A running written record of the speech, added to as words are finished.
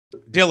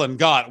Dylan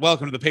Gott,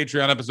 welcome to the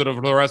Patreon episode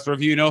of The Wrestler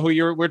Review. You know who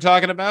we're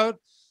talking about?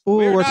 Ooh,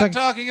 we're not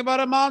talking about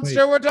a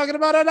monster. Wait. We're talking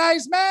about a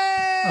nice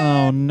man.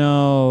 Oh,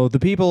 no. The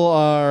people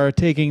are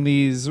taking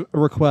these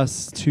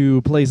requests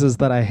to places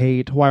that I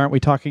hate. Why aren't we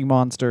talking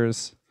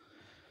monsters?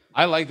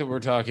 I like that we're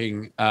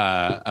talking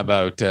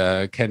about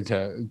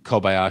Kenta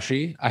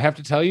Kobashi. I have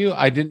to tell you,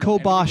 I didn't.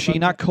 Kobashi,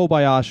 not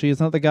Kobayashi.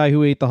 It's not the guy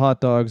who ate the hot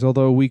dogs,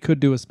 although we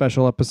could do a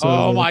special episode.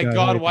 Oh, my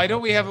God. Why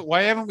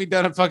haven't we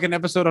done a fucking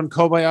episode on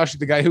Kobayashi,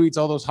 the guy who eats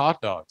all those hot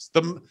dogs?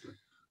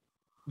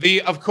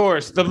 Of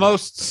course, the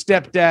most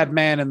stepdad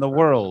man in the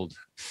world,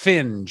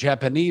 Finn,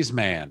 Japanese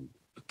man,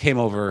 came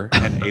over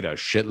and ate a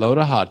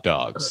shitload of hot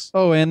dogs.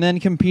 Oh, and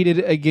then competed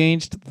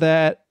against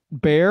that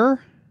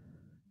bear?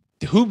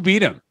 Who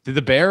beat him? Did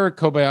the bear or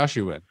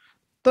Kobayashi win?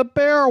 The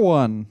bear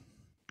won.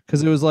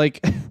 Because it was like,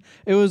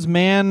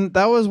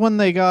 that was when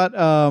they got,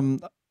 oh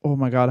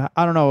my God,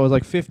 I don't know, it was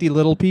like 50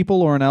 little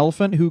people or an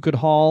elephant who could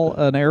haul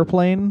an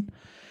airplane.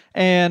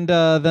 And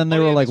then they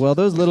were like, well,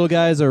 those little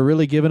guys are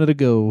really giving it a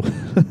go.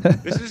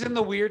 This is in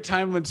the weird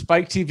time when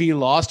Spike TV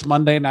lost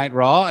Monday Night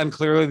Raw, and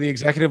clearly the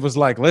executive was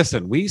like,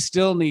 listen, we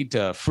still need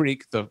to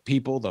freak the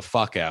people the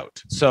fuck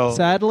out. So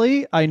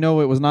sadly, I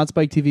know it was not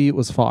Spike TV, it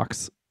was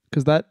Fox.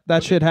 Because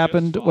that shit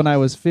happened when I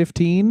was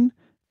 15,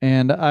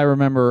 and I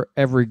remember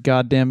every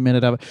goddamn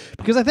minute of it.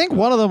 Because I think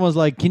one of them was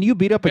like, can you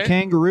beat up a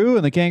kangaroo?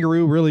 And the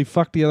kangaroo really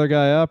fucked the other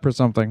guy up or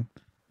something.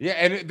 Yeah,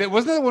 and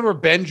wasn't that the one where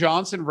Ben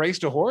Johnson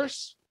raced a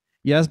horse?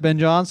 Yes, Ben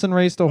Johnson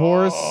raced a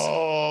horse.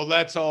 Oh,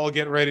 let's all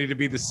get ready to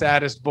be the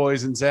saddest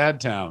boys in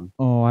Sad Town.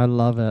 Oh, I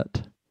love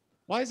it.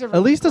 Why is everyone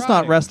At least crying? It's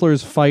not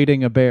wrestlers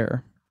fighting a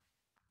bear.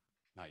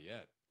 Not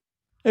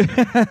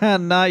yet.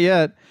 Not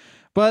yet.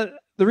 But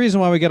the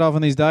reason why we get off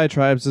on these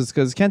diatribes is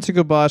because Kenta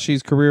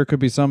Kobashi's career could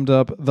be summed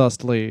up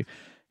thusly.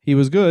 He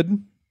was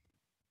good.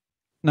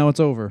 Now it's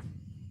over.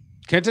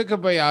 Kenta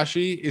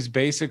Kobayashi is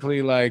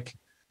basically like,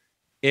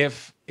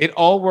 if it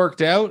all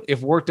worked out,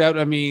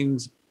 I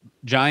means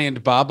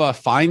Giant Baba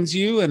finds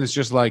you and it's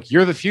just like,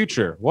 you're the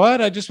future.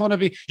 What? I just want to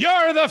be,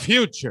 you're the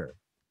future.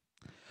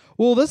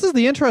 Well, this is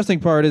the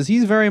interesting part, is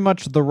he's very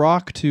much the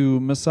Rock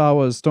to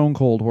Misawa's Stone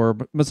Cold, where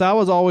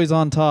Misawa's always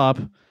on top,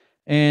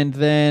 and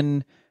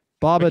then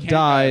Baba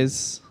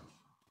dies.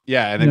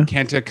 Yeah, and then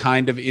Kenta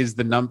kind of is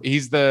the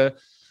he's the,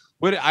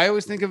 what I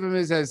always think of him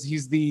as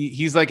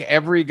he's like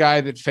every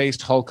guy that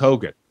faced Hulk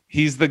Hogan.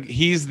 He's the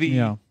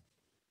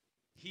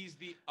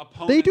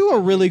opponent. They do a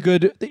really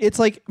good, it's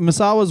like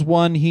Misawa's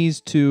 1,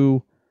 he's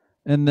 2,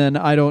 and then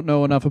I don't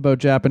know enough about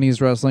Japanese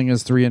wrestling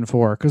as 3 and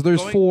 4, because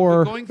there's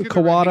 4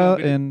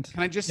 Kawada and...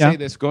 Can I just say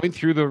this? Going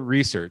through the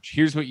research,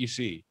 here's what you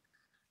see.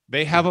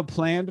 They have a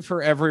plan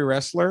for every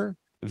wrestler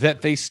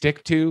that they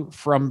stick to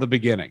from the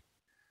beginning.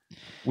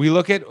 We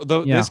look at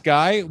this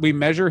guy, we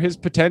measure his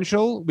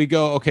potential. We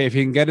go, okay, if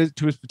he can get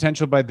to his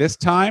potential by this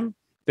time,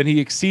 then he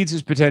exceeds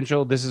his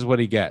potential. This is what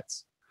he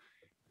gets.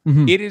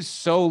 Mm-hmm. It is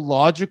so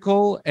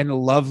logical and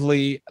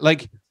lovely.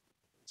 Like,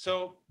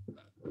 so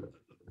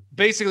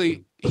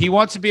basically, he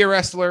wants to be a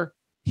wrestler.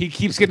 He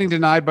keeps getting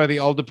denied by the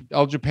All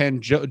Japan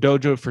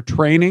dojo for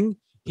training.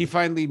 He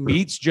finally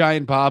meets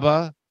Giant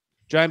Baba.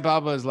 Giant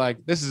Baba is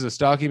like, this is a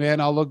stocky man.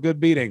 I'll look good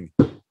beating.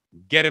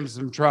 Get him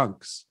some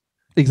trunks.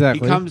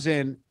 Exactly. He comes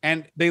in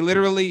and they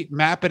literally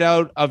map it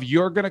out of,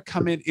 you're going to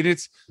come in. And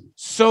it's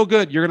so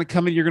good. You're going to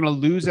come in, you're going to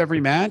lose every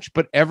match,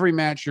 but every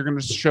match you're going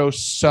to show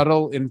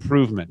subtle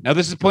improvement. Now,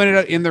 this is pointed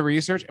out in the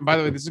research. And by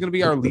the way, this is going to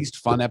be our least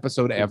fun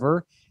episode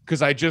ever,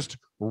 because I just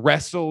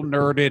wrestle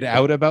nerded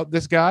out about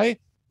this guy,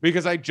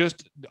 because I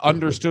just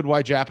understood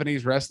why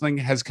Japanese wrestling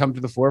has come to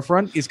the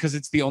forefront, is because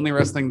it's the only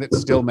wrestling that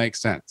still makes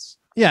sense.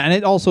 Yeah, and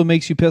it also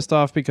makes you pissed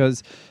off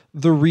because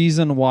the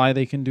reason why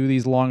they can do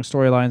these long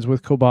storylines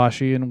with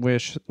Kobashi and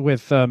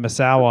with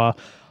Misawa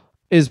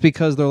is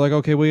because they're like,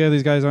 okay, we have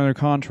these guys under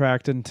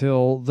contract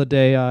until the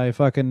day I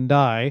fucking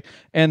die.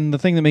 And the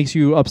thing that makes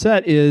you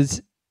upset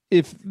is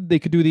if they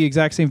could do the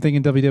exact same thing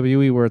in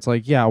WWE, where it's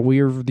like, yeah,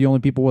 we're the only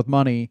people with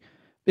money.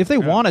 If they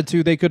wanted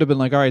to, they could have been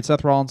like, all right,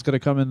 Seth Rollins going to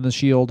come in the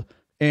Shield,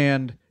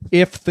 and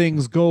if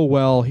things go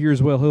well,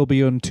 here's where he'll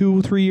be in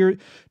 2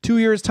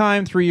 years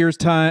time, 3 years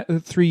time,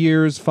 3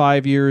 years,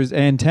 5 years,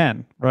 and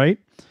 10, right?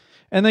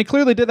 And they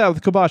clearly did that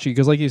with Kobashi,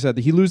 because like you said,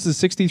 he loses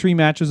 63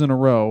 matches in a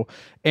row,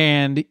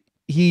 and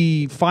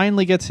he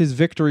finally gets his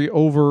victory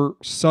over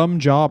some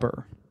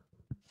jobber.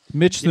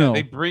 Mitch Snow.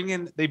 They bring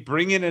in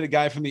a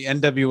guy from the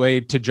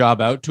NWA to job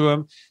out to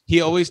him.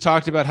 He always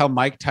talked about how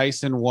Mike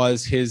Tyson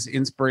was his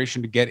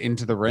inspiration to get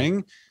into the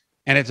ring.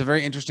 And it's a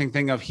very interesting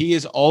thing of, he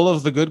is all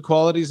of the good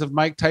qualities of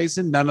Mike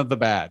Tyson, none of the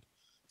bad.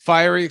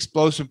 Fiery,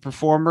 explosive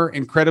performer,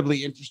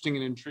 incredibly interesting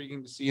and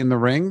intriguing to see in the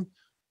ring.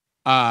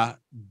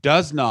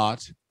 Does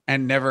not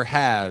and never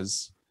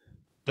has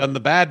done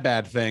the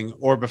bad thing,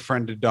 or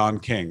befriended Don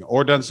King,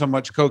 or done so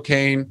much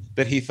cocaine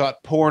that he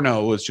thought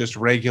porno was just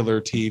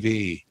regular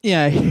TV.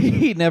 Yeah,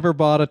 he never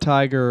bought a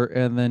tiger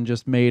and then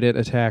just made it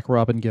attack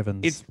Robin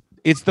Givens.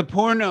 It's the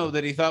porno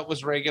that he thought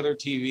was regular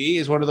TV,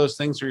 is one of those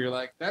things where you're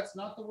like, that's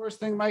not the worst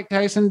thing Mike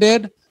Tyson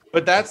did,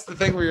 but that's the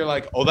thing where you're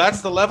like, oh,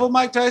 that's the level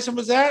Mike Tyson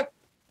was at?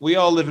 We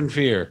all live in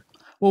fear.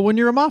 Well, when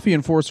you're a mafia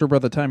enforcer by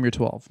the time you're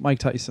 12, Mike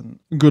Tyson,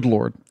 good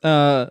lord.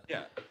 Yeah.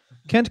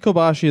 Kent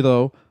Kobashi,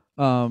 though,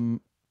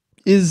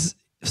 is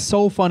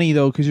so funny,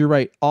 though, because you're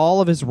right.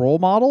 All of his role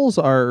models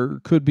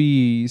could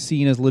be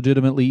seen as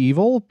legitimately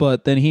evil,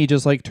 but then he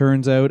just like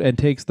turns out and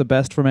takes the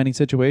best from any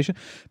situation.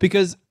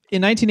 Because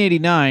in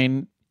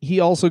 1989, he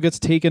also gets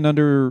taken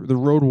under the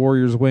Road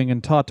Warrior's wing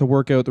and taught to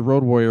work out the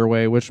Road Warrior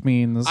way, which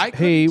means,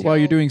 hey, while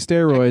you're doing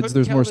steroids,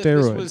 there's more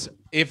steroids.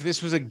 If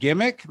this was a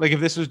gimmick, like if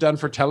this was done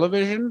for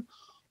television,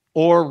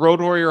 or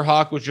Road Warrior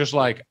Hawk was just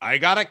like, I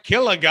gotta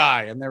kill a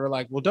guy. And they were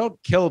like, well,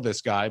 don't kill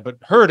this guy, but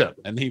hurt him.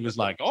 And he was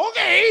like,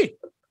 okay.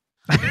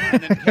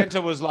 And then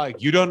Kenta was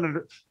like, you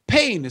don't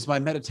pain is my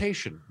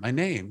meditation. My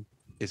name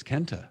is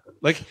Kenta.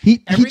 Like he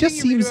just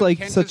seems like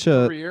Kenta's such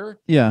a career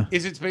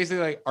it's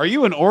basically like, are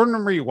you an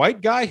ordinary white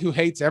guy who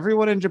hates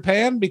everyone in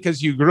Japan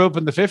because you grew up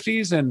in the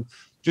 50s and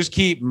just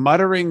keep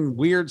muttering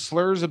weird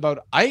slurs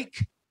about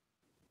Ike?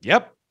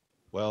 Yep.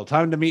 Well,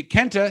 time to meet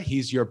Kenta.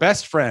 He's your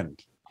best friend.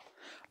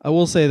 I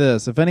will say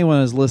this: if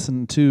anyone has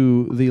listened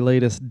to the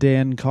latest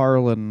Dan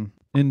Carlin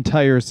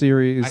entire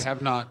series, I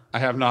have not.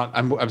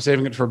 I'm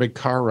saving it for a big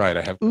car ride.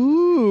 I have.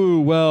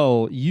 Ooh,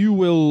 well, you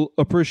will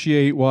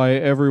appreciate why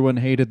everyone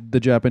hated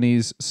the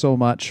Japanese so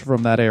much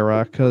from that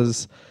era.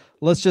 Because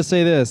let's just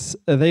say this: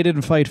 they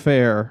didn't fight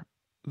fair.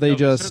 They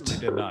just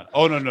did not.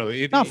 Oh no,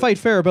 not fight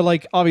fair, but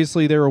like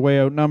obviously they were way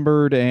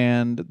outnumbered,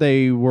 and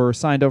they were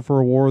signed up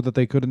for a war that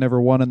they could have never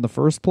won in the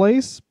first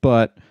place.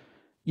 But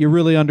you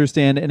really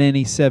understand, and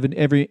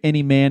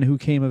any man who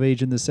came of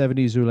age in the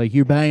 70s who like,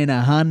 you're buying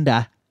a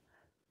Honda,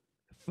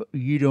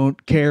 you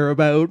don't care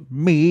about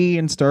me,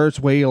 and starts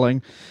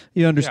wailing.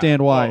 You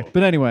understand why.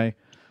 But anyway,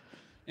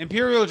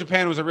 Imperial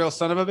Japan was a real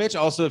son of a bitch.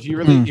 Also, if you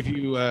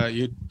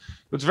really,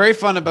 what's very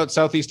fun about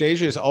Southeast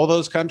Asia is all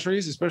those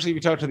countries, especially if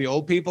you talk to the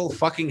old people,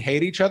 fucking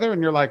hate each other,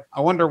 and you're like,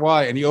 I wonder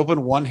why. And you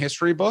open one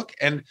history book,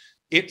 and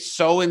it's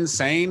so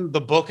insane.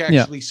 The book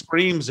actually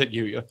screams at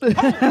you.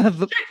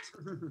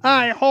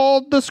 I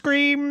hold the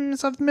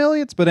screams of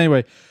millions. But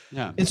anyway,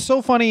 it's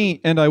so funny,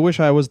 and I wish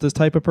I was this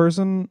type of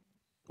person.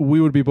 We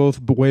would be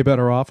both way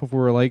better off if we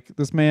were like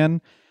this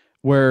man,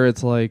 where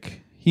it's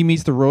like he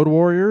meets the Road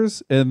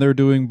Warriors, and they're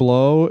doing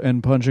blow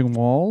and punching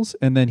walls,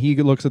 and then he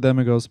looks at them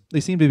and goes, they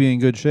seem to be in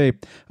good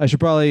shape. I should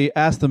probably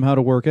ask them how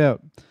to work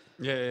out.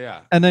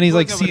 Yeah. And then he's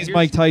sees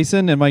Mike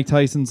Tyson, and Mike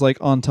Tyson's like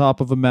on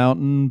top of a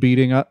mountain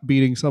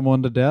beating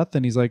someone to death,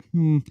 and he's like,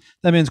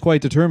 that man's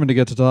quite determined to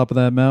get to the top of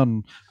that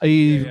mountain.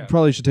 I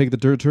probably should take the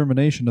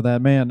determination of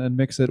that man and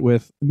mix it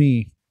with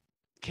me.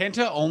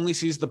 Kenta only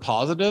sees the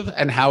positive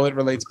and how it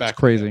relates back. It's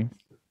crazy.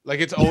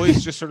 Like it's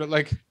always just sort of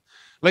like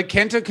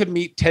Kenta could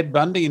meet Ted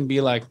Bundy and be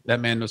like,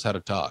 that man knows how to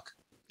talk.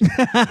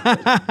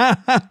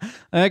 That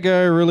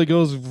guy really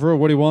goes for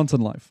what he wants in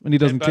life, and he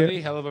doesn't Ted Bundy,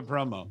 care. hell of a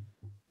promo.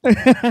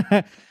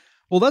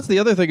 Well, that's the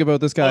other thing about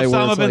this guy.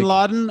 Osama bin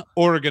Laden,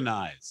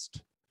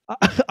 organized.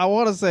 I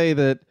want to say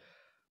that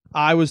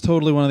I was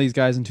totally one of these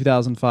guys in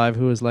 2005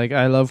 who was like,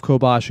 I love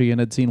Kobashi and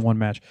had seen one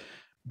match.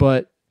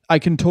 But I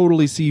can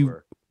totally see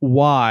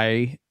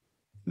why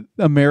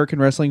American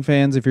wrestling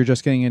fans, if you're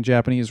just getting in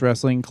Japanese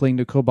wrestling, cling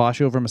to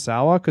Kobashi over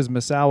Misawa, because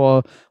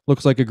Misawa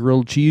looks like a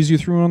grilled cheese you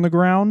threw on the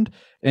ground,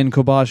 and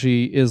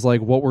Kobashi is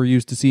like what we're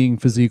used to seeing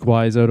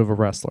physique-wise out of a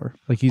wrestler.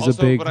 Like he's a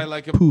big,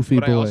 poofy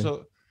boy. I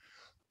also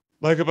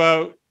like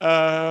about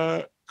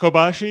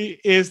Kobashi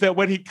is that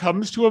when he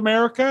comes to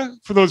America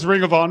for those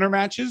Ring of Honor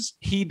matches,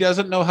 he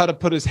doesn't know how to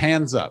put his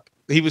hands up.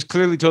 He was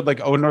clearly told, like,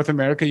 oh, in North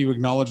America, you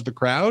acknowledge the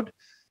crowd.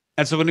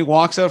 And so when he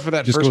walks out for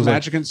that first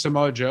match against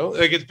Samoa Joe,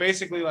 like it's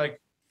basically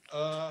like,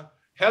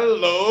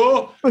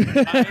 hello, my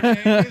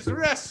name is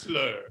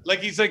Wrestler. Like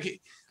he's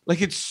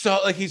it's so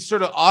like he's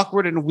sort of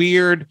awkward and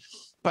weird.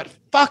 But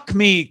fuck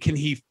me, can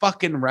he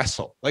fucking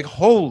wrestle? Like,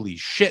 holy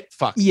shit,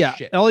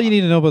 shit. All you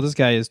need to know about this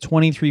guy is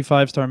 23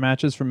 5-star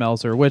matches from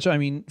Meltzer, which, I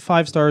mean,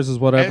 5 stars is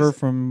whatever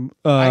from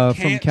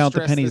Count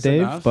the Pennies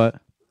Dave. Enough.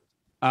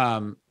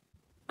 But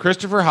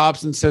Christopher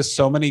Hobson says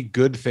so many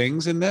good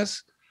things in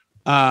this.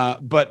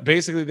 But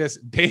basically this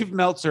Dave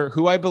Meltzer,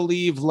 who I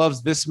believe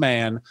loves this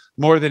man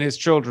more than his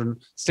children,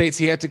 states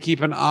he had to keep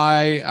an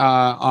eye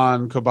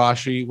on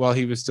Kobashi while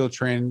he was still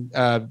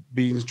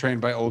being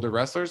trained by older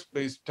wrestlers.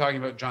 But he's talking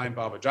about Giant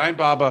Baba. Giant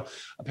Baba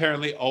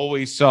apparently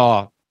always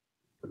saw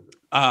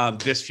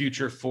this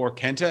future for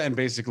Kenta and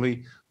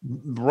basically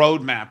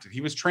road mapped it. He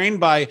was trained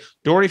by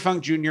Dory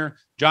Funk Jr.,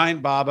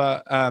 Giant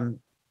Baba,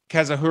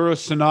 Kazuhiro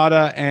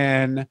Sonata,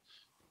 and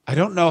I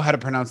don't know how to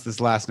pronounce this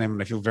last name,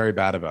 and I feel very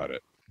bad about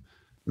it.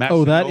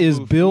 Matsunobu that is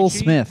Bill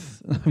Fuji?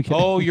 Smith.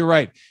 Oh, you're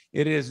right.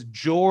 It is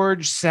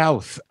George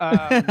South.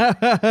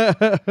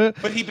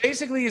 But he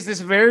basically is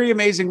this very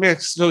amazing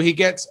mix. So he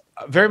gets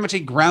very much a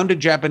grounded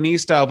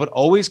Japanese style, but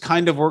always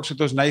kind of works with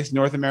those nice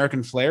North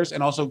American flares.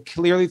 And also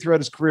clearly throughout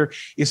his career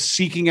is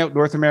seeking out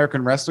North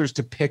American wrestlers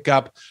to pick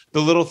up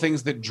the little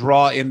things that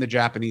draw in the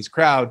Japanese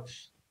crowd.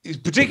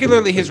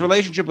 Particularly his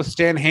relationship with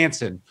Stan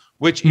Hansen,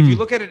 which if you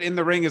look at it in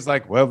the ring is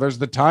like, well, there's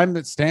the time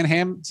that Stan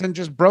Hansen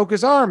just broke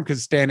his arm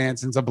because Stan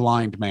Hansen's a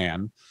blind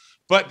man.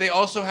 But they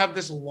also have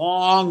this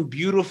long,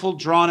 beautiful,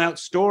 drawn-out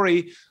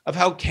story of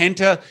how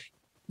Kenta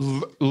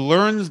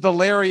learns the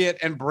lariat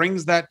and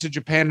brings that to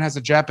Japan and has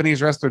a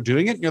Japanese wrestler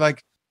doing it. And you're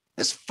like,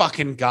 this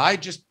fucking guy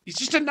he's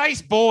just a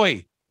nice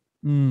boy.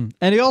 And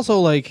he also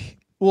like,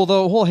 well,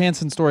 the whole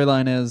Hansen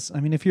storyline is, I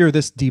mean, if you're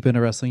this deep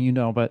into wrestling, you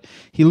know, but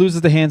he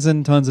loses to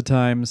Hansen tons of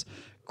times,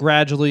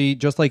 gradually,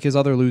 just like his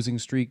other losing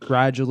streak,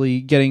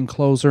 gradually getting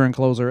closer and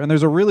closer. And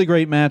there's a really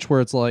great match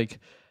where it's like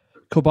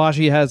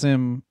Kobashi has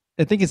him,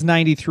 I think it's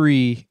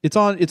 93. It's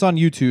on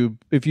YouTube.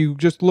 If you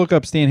just look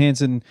up Stan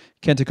Hansen,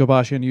 Kenta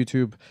Kobashi on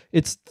YouTube,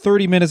 it's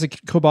 30 minutes of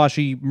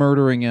Kobashi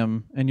murdering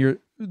him, and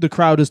the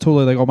crowd is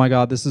totally like, oh my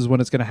God, this is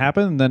when it's going to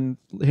happen. And then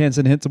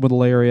Hansen hits him with a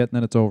lariat, and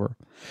then it's over.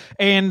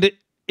 And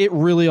it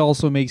really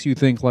also makes you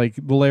think like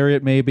the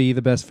lariat may be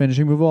the best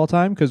finishing move of all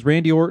time, because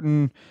Randy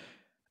Orton,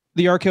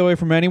 the RKO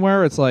from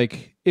anywhere, it's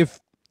like if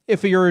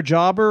you're a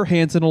jobber,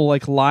 Hansen will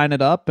like line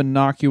it up and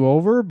knock you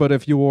over, but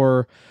if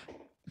you're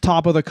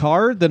top of the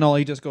card, then all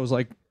he just goes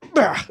like,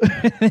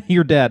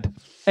 you're dead.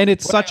 And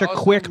it's such a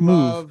quick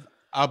move.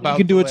 You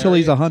can do it till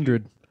he's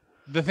 100.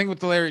 The thing with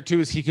the lariat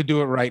too is he could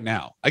do it right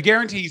now. I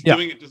guarantee he's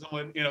doing it to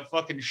someone in a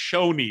fucking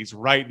Shoney's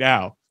right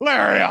now.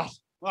 Lariat.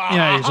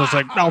 Yeah, he's just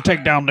like, I'll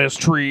take down this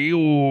tree.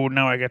 Oh,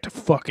 now I get to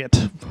fuck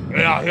it.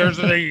 Yeah, here's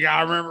the thing you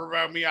gotta remember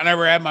about me. I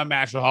never had my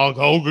match with Hulk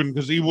Hogan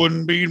because he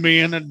wouldn't beat me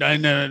in a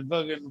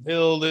fucking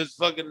fill this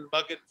fucking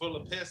bucket full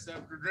of piss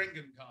after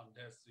drinking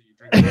contest. So you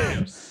drink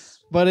piss.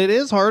 But it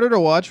is harder to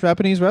watch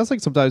Japanese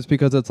wrestling sometimes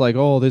because it's like,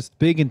 oh, this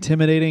big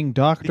intimidating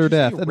Dr.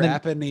 Death. And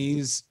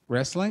Japanese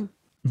wrestling?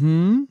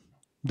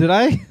 Did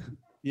I?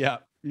 Yeah.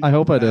 I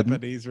hope I didn't.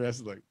 Japanese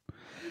wrestling.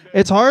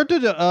 It's hard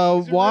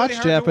to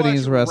watch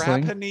Japanese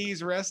wrestling.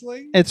 Japanese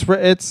wrestling? It's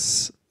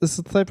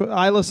the type of,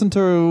 I listen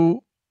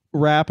to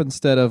rap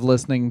instead of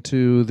listening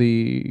to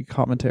the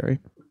commentary.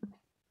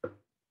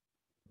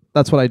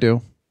 That's what I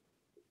do.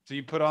 So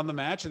you put on the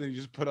match and then you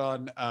just put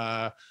on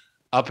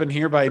Up in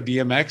Here by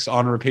DMX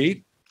on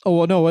repeat? Oh,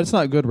 well, no, it's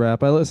not good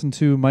rap. I listen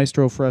to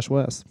Maestro Fresh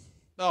West.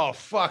 Oh,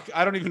 fuck.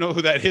 I don't even know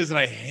who that is, and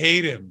I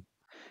hate him.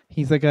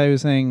 He's the guy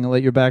who's saying,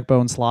 let your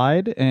backbone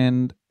slide.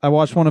 And I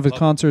watched one of his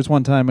concerts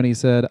one time, and he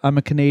said, I'm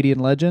a Canadian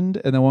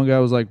legend. And then one guy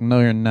was like,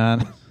 no, you're not.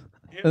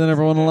 And then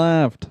everyone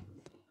laughed.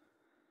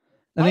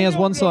 And he has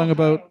one song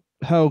about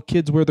how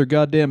kids wear their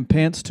goddamn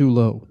pants too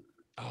low.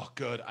 Oh,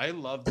 good. I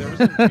love, there was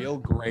a real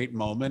great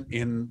moment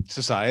in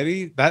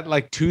society that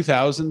like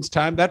 2000s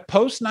time, that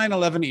post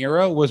 9/11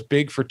 era was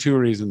big for two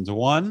reasons.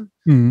 One,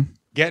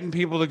 getting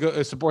people to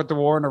go support the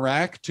war in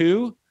Iraq.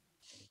 Two,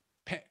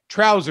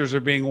 trousers are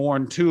being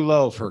worn too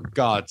low, for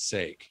God's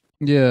sake.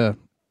 Yeah.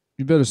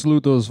 You better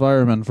salute those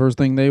firemen. First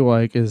thing they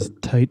like is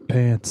tight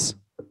pants.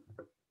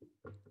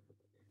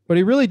 But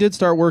he really did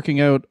start working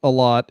out a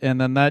lot,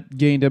 and then that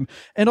gained him.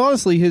 And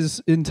honestly,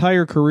 his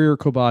entire career,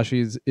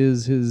 Kobashi's,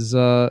 is his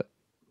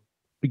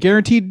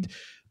guaranteed.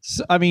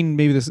 I mean,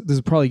 maybe this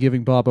is probably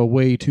giving Baba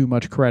way too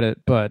much credit,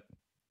 but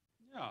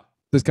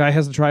this guy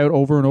has to try out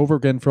over and over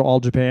again for All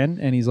Japan,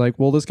 and he's like,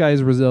 well, this guy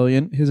is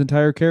resilient. His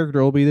entire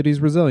character will be that he's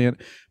resilient.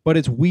 But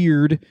it's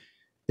weird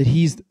that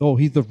he's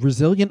the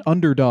resilient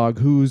underdog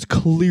who's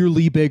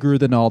clearly bigger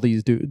than all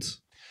these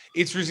dudes.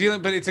 It's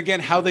resilient, but it's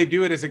again how they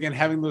do it is again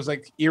having those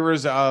like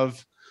eras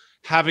of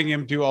having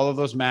him do all of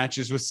those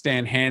matches with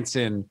Stan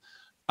Hansen,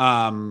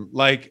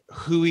 like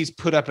who he's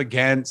put up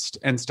against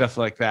and stuff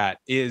like that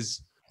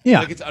is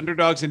like it's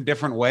underdogs in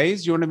different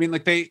ways. You know what I mean?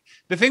 Like the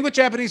thing with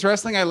Japanese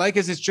wrestling I like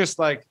is it's just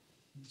like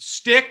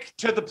stick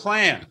to the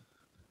plan.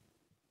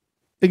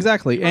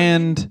 Exactly. You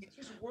know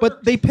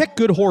but they pick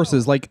good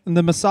horses. Like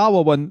the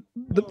Misawa one,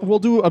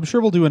 I'm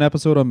sure we'll do an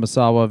episode on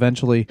Misawa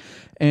eventually.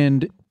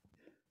 And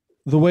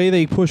the way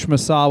they push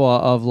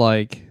Misawa of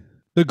like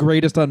the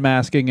greatest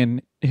unmasking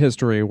in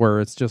history, where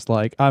it's just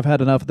like, I've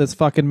had enough of this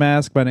fucking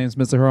mask. My name's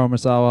Mitsuharu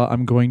Misawa.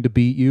 I'm going to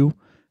beat you.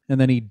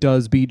 And then he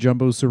does beat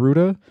Jumbo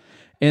Tsuruta.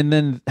 And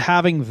then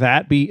having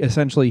that be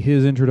essentially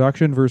his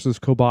introduction versus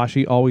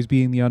Kobashi always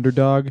being the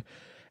underdog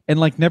and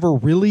like never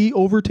really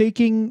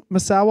overtaking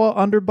Misawa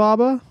under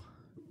Baba.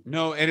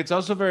 No, and it's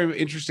also very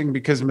interesting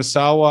because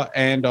Misawa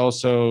and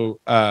also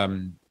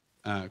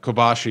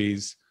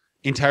Kobashi's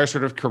entire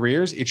sort of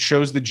careers, it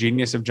shows the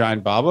genius of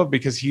Giant Baba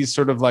because he's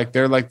sort of like,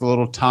 they're like the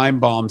little time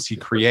bombs he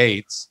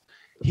creates.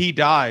 He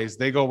dies,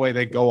 they go away,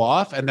 they go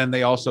off, and then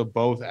they also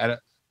both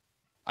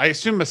I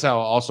assume Misawa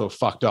also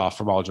fucked off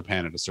from All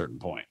Japan at a certain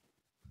point.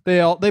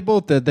 They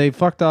both did. They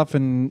fucked off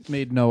and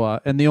made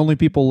Noah, and the only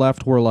people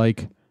left were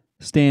like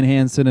Stan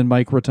Hansen and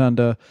Mike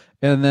Rotunda,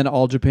 and then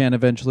All Japan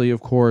eventually,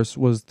 of course,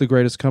 was the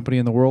greatest company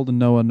in the world, and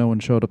no one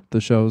showed up at the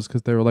shows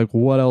because they were like,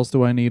 what else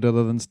do I need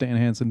other than Stan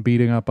Hansen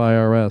beating up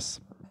IRS?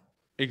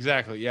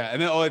 Exactly, yeah.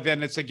 And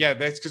then it's like, yeah,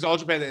 that's because All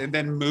Japan, and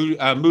then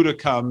Muda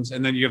comes,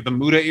 and then you have the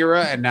Muda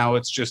era, and now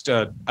it's just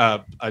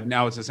now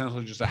it's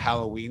essentially just a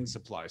Halloween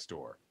supply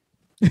store.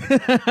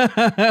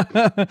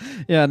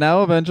 Yeah,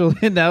 now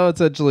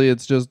essentially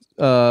it's just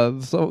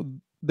so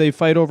they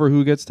fight over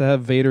who gets to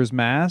have Vader's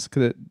mask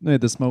that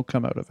made the smoke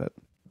come out of it.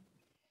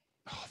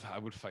 Oh,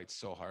 would fight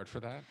so hard for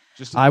that.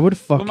 Just I would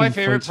fucking. My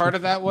favorite part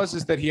of that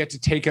is that he had to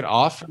take it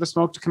off for the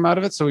smoke to come out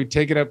of it. So he'd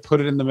take it out, put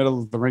it in the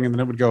middle of the ring, and then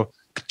it would go.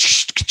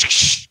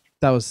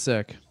 That was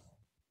sick.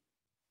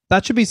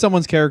 That should be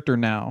someone's character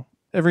now.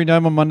 Every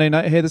time on Monday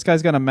night, hey, this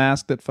guy's got a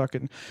mask that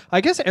fucking. I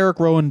guess Eric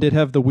Rowan did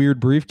have the weird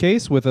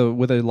briefcase with a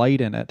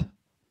light in it.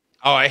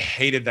 Oh, I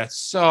hated that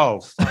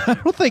so. I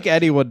don't think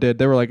anyone did.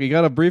 They were like, you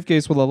got a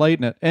briefcase with a light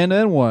in it, and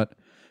then what?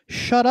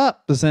 Shut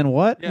up. Then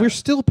what? Yeah. We're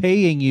still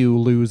paying you,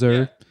 loser.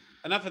 Yeah.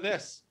 Enough of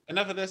this.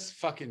 Enough of this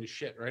fucking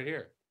shit right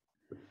here.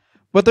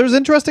 But there's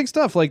interesting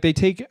stuff. Like, they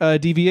take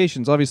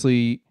deviations.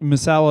 Obviously,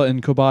 Misawa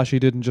and Kobashi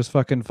didn't just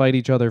fucking fight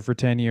each other for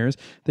 10 years.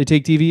 They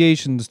take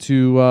deviations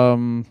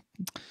to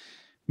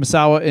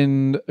Misawa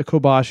and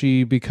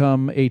Kobashi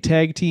become a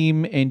tag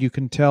team, and you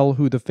can tell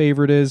who the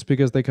favorite is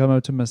because they come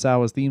out to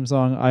Misawa's theme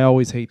song. I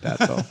always hate that,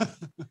 though.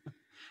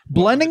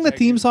 Blending the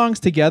theme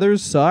songs together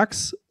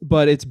sucks,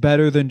 but it's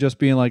better than just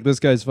being like, this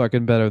guy's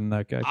fucking better than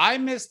that guy. I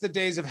miss the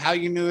days of how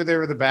you knew they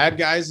were the bad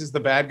guys is the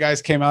bad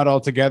guys came out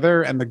all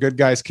together and the good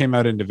guys came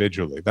out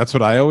individually. That's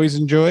what I always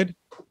enjoyed.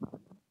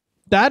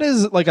 That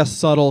is like a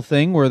subtle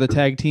thing where the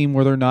tag team,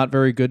 where they're not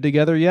very good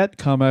together yet,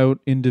 come out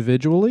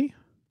individually.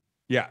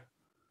 Yeah.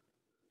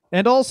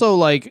 And also,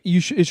 like,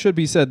 it should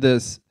be said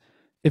this.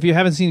 If you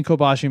haven't seen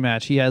Kobashi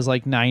match, he has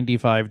like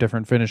 95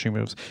 different finishing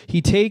moves.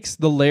 He takes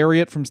the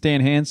lariat from Stan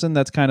Hansen.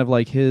 That's kind of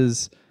like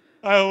his.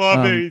 I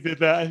love that he did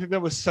that. I think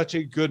that was such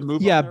a good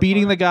move. Yeah,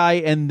 beating the guy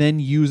and then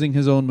using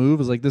his own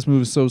move is like, this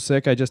move is so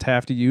sick, I just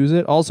have to use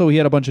it. Also, he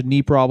had a bunch of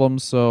knee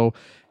problems, so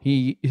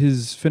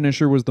his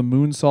finisher was the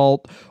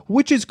moonsault,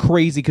 which is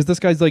crazy because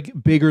this guy's like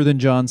bigger than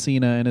John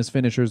Cena, and his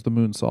finisher is the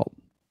moonsault.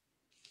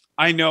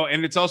 I know,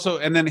 and it's also,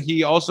 and then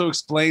he also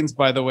explains,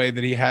 by the way,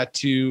 that he had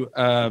to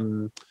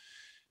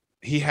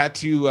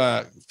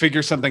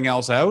figure something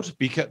else out,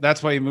 because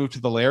that's why he moved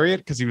to the lariat,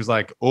 because he was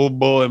like, oh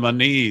boy, my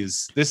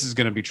knees, this is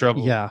going to be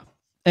trouble. Yeah.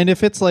 And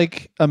if it's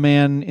like a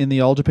man in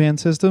the All Japan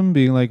system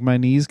being like, my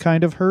knees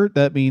kind of hurt,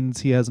 that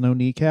means he has no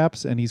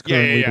kneecaps and he's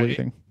currently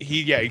bleeding.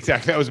 Yeah,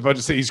 exactly. I was about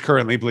to say he's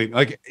currently bleeding.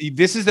 Like,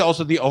 this is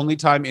also the only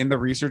time in the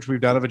research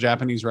we've done of a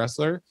Japanese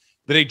wrestler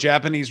that a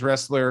Japanese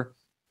wrestler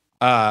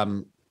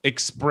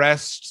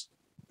expressed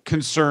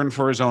concern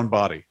for his own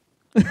body.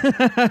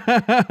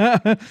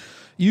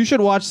 You should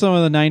watch some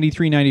of the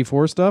 93,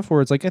 94 stuff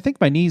where it's like, I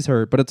think my knees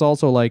hurt, but it's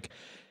also like,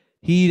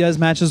 he does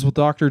matches with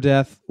Dr.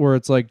 Death where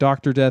it's like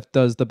Dr. Death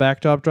does the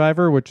backdrop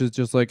driver, which is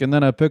just like, and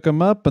then I pick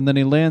him up and then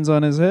he lands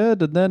on his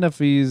head. And then if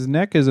his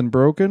neck isn't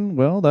broken,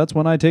 well, that's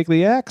when I take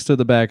the axe to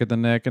the back of the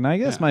neck. And I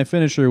guess my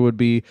finisher would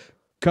be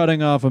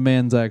cutting off a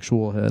man's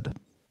actual head.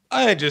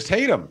 I just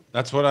hate him.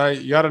 That's what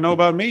you got to know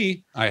about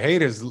me. I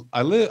hate his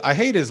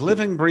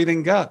living,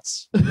 breathing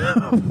guts.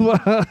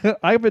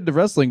 I've been to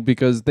wrestling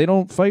because they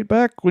don't fight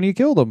back when you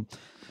kill them.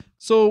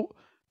 So,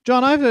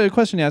 John, I have a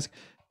question to ask,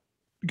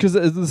 because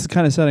this is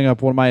kind of setting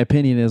up what my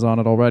opinion is on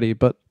it already.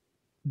 But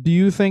do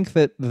you think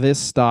that this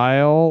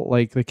style,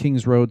 like the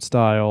King's Road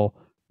style,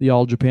 the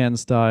All Japan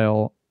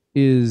style,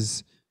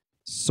 is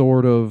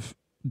sort of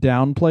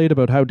downplayed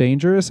about how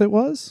dangerous it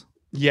was?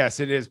 Yes,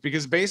 it is,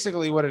 because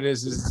basically what it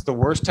is it's the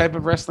worst type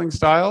of wrestling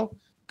style,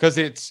 because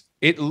it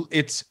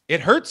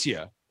hurts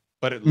you,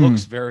 but it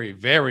looks very,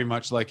 very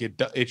much like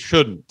it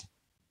shouldn't.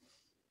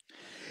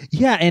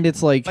 Yeah, and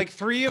it's like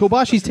three of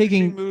Kobashi's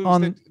taking moves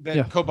on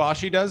that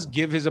Kobashi does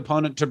give his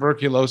opponent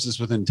tuberculosis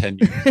within 10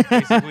 years.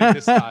 Basically,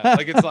 this style,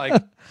 like it's like,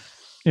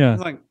 yeah,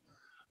 it's like,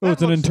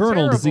 it's an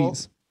internal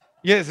disease.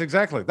 Yes,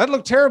 exactly. That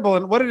looked terrible,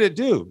 and what did it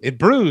do? It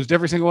bruised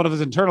every single one of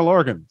his internal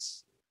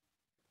organs.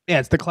 Yeah,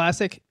 it's the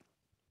classic.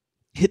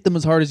 Hit them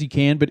as hard as you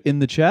can, but in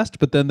the chest.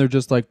 But then they're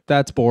just like,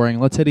 that's boring.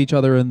 Let's hit each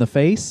other in the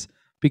face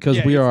because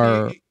we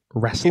are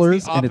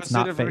wrestlers, and it's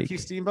not fake. Ricky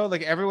Steamboat,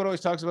 like everyone always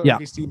talks about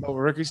Ricky Steamboat.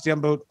 Ricky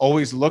Steamboat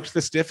always looked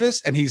the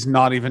stiffest, and he's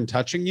not even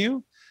touching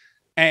you.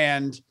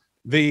 And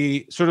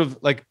the sort of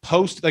like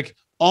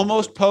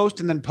almost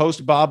post and then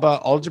post Baba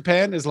All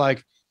Japan is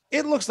like,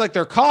 it looks like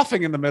they're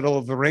coughing in the middle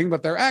of the ring,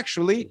 but they're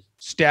actually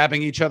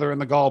stabbing each other in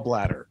the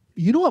gallbladder.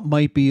 You know what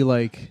might be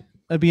like?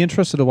 I'd be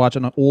interested to watch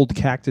an old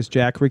Cactus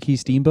Jack Ricky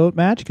Steamboat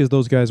match, because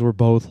those guys were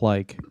both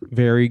like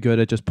very good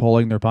at just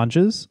pulling their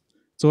punches.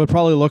 So it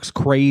probably looks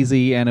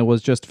crazy, and it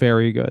was just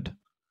very good.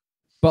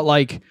 But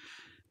like,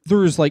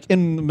 there's like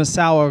in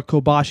Misawa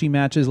Kobashi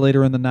matches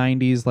later in the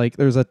 90s, like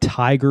there's a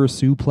tiger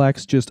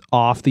suplex just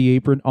off the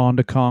apron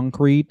onto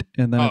concrete,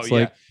 and then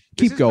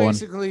keep going.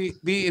 Basically,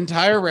 the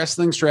entire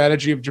wrestling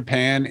strategy of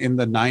Japan in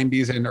the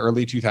 90s and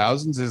early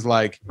 2000s is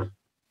like,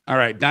 all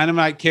right,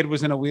 Dynamite Kid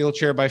was in a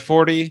wheelchair by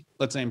 40.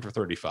 Let's aim for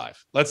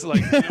 35. Let's like,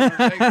 you know what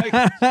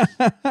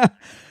I'm saying?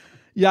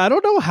 Yeah, I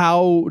don't know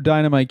how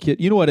Dynamite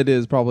Kid. You know what it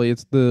is? Probably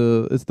it's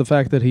the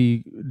fact that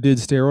he did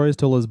steroids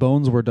till his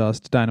bones were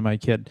dust. Dynamite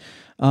Kid,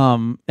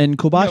 and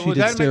Kobashi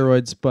did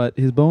steroids, but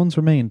his bones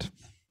remained.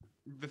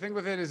 The thing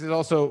with it is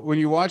also when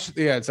you watch,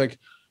 it's like,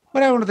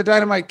 what happened to the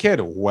Dynamite Kid?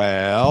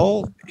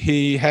 Well,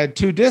 he had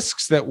two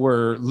discs that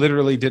were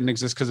literally didn't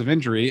exist because of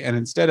injury, and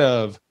instead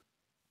of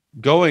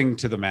going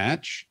to the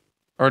match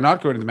or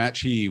not going to the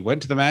match, he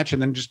went to the match and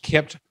then just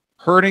kept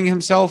hurting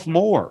himself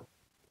more.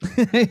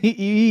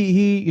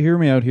 he hear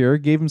me out here,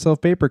 gave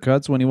himself paper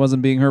cuts when he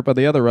wasn't being hurt by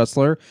the other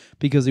wrestler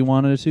because he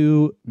wanted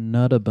to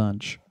nut a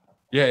bunch.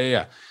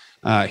 Yeah.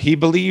 He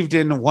believed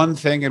in one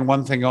thing and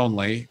one thing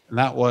only, and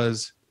that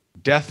was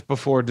death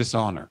before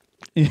dishonor.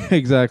 Yeah,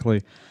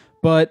 exactly.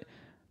 But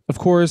of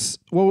course,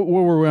 what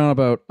were we on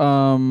about?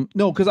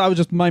 No,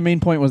 because my main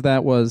point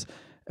was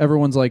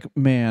everyone's like,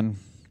 man,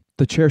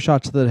 the chair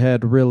shot to the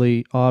head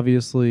really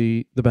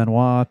obviously the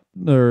Benoit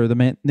or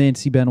the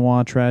Nancy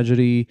Benoit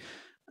tragedy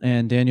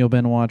and Daniel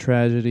Benoit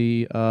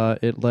tragedy.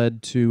 It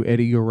led to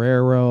Eddie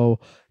Guerrero.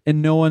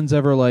 And no one's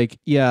ever like,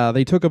 yeah,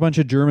 they took a bunch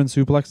of German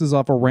suplexes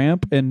off a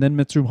ramp, and then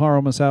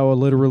Mitsuharu Misawa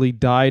literally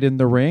died in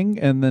the ring.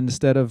 And then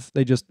instead of,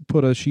 they just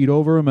put a sheet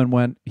over him and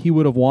went, he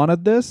would have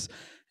wanted this,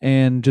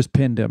 and just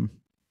pinned him.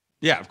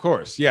 Yeah, of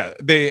course. Yeah,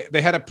 they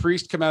had a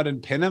priest come out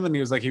and pin him, and he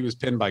was like, he was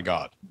pinned by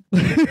God.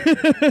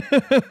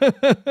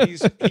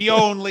 He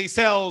only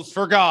sells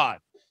for God.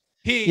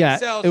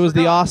 It was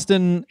the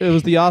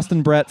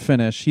Austin Brett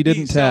finish. He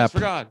didn't tap. For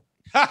God.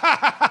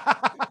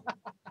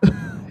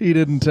 He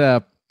didn't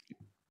tap.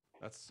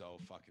 That's so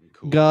fucking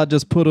cool. God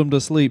just put him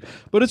to sleep.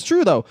 But it's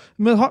true though.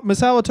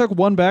 Misawa took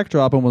one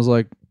backdrop and was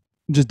like,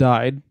 just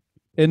died.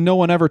 And no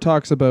one ever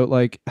talks about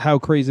like how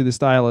crazy the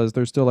style is.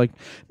 They're still like,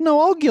 no,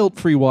 I'll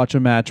guilt-free watch a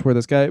match where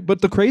this guy.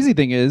 But the crazy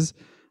thing is,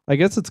 I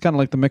guess it's kind of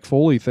like the Mick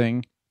Foley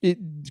thing.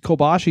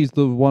 Kobashi's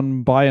the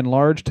one by and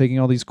large taking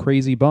all these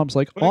crazy bumps,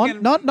 like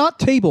not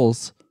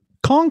tables,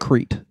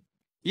 concrete.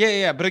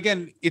 Yeah. But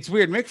again, it's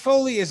weird. Mick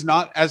Foley is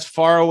not as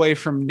far away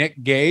from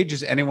Nick Gage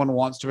as anyone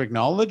wants to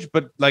acknowledge.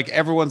 But like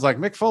everyone's like,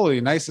 Mick Foley,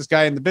 nicest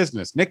guy in the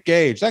business. Nick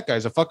Gage, that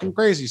guy's a fucking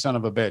crazy son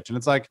of a bitch. And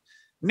it's like,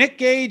 Nick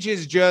Gage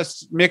is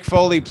just Mick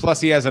Foley plus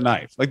he has a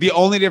knife. Like the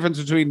only difference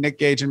between Nick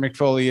Gage and Mick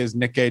Foley is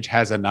Nick Gage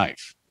has a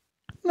knife.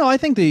 No, I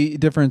think the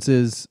difference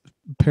is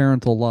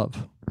parental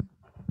love.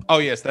 Oh,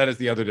 yes, that is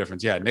the other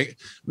difference. Yeah,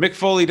 Mick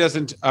Foley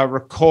doesn't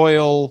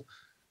recoil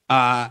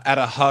at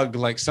a hug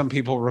like some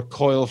people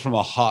recoil from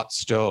a hot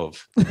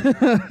stove.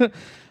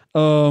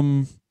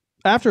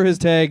 After his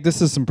tag,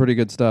 this is some pretty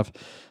good stuff.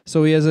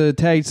 So he has a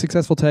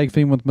successful tag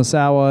team with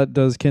Misawa,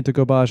 does Kenta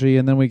Kobashi,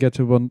 and then we get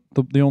to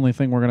the only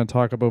thing we're going to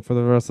talk about for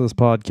the rest of this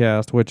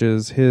podcast, which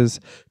is his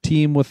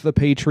team with the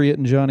Patriot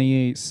and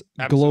Johnny Ace.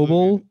 Absolutely.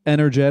 Global,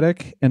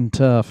 energetic, and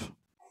tough.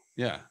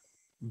 Yeah.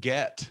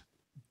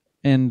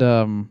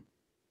 And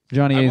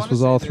Johnny Ace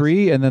was all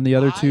three, and then the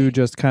other two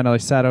just kind of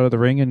like sat out of the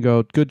ring and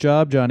go, good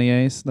job, Johnny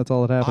Ace. That's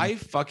all that happened. I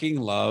fucking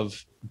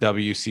love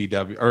Japanese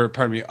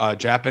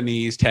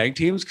tag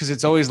teams because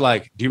it's always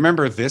like, do you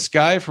remember this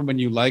guy from when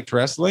you liked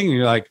wrestling? And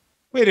you're like,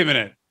 wait a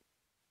minute,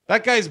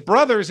 that guy's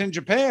brother's in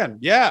Japan.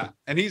 Yeah.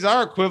 And he's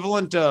our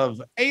equivalent of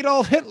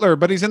Adolf Hitler,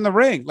 but he's in the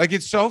ring. Like,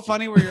 it's so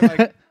funny where you're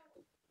like,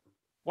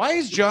 why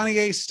is Johnny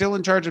Ace still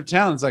in charge of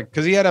town? It's like,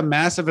 because he had a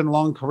massive and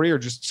long career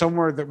just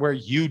somewhere where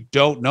you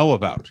don't know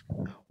about.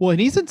 Well, and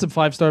he's in some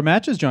 5-star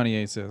matches, Johnny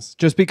Ace is.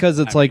 Just because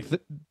it's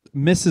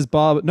Mrs.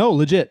 Bob. No,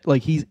 legit.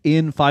 Like, he's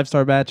in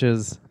 5-star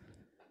matches.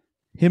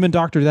 Him and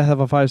Dr. Death have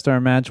a 5-star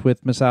match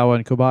with Misawa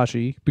and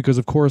Kobashi, because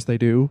of course they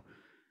do.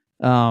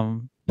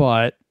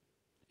 But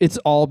it's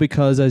all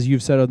because, as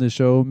you've said on this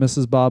show,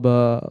 Mrs.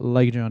 Baba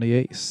liked Johnny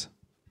Ace.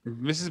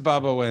 Mrs.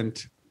 Baba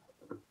went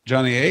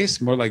Johnny Ace,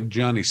 more like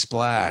Johnny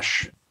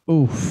Splash.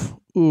 Oof.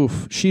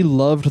 She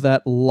loved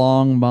that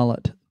long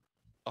mullet.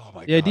 Oh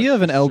my God. The idea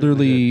of an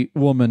elderly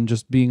woman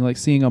just being like,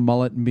 seeing a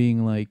mullet and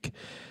being like,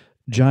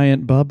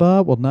 giant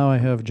Baba? Well, now I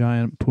have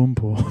giant Pum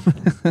Pum.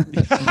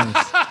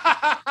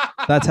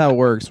 That's how it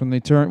works. When you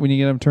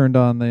get them turned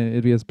on,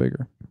 it gets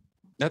bigger.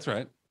 That's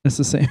right. It's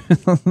the same.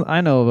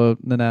 I know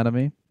about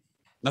anatomy.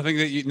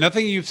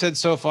 Nothing you've said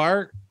so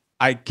far,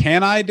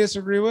 can I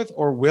disagree with,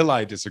 or will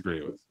I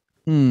disagree with?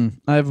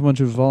 I have a bunch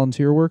of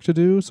volunteer work to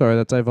do. Sorry,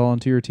 I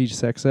volunteer teach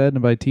sex ed,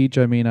 and by teach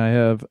I mean I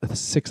have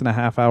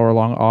 6.5 hour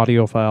long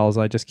audio files.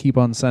 I just keep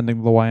on sending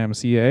to the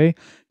YMCA.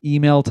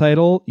 Email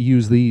title: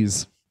 use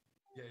these.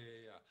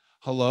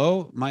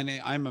 Hello,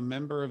 I'm a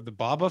member of the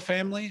Baba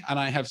family, and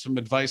I have some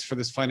advice for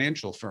this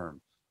financial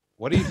firm.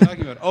 What are you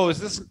talking about? Oh,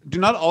 do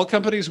not all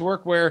companies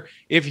work where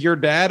if your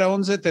dad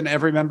owns it, then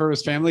every member of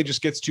his family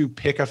just gets to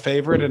pick a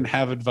favorite and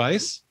have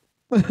advice?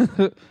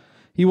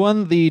 He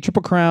won the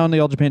Triple Crown, the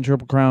All Japan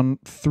Triple Crown,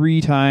 3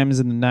 times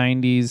in the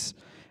 90s,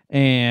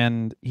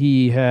 and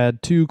he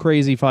had 2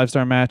 crazy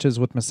 5-star matches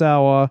with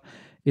Misawa.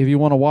 If you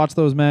want to watch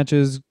those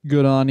matches,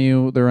 good on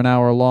you. They're an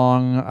hour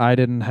long. I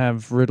didn't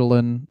have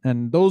Ritalin,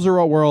 and those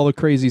are where all the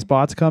crazy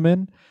spots come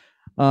in.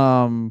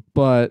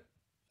 But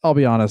I'll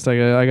be honest,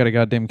 I got a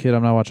goddamn kid.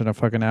 I'm not watching a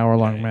fucking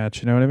hour-long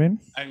match. You know what I mean?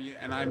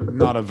 And I'm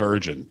not a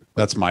virgin.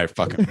 That's my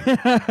fucking...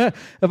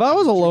 If I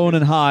was alone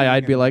and high,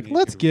 I'd be like,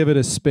 let's give it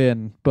a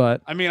spin.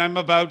 But I mean,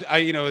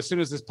 as soon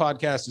as this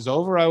podcast is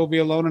over, I will be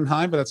alone and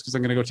high, but that's because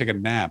I'm going to go take a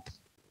nap.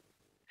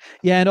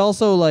 Yeah, and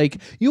also, like,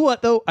 you know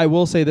what, though? I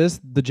will say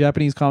this. The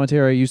Japanese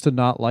commentary I used to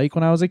not like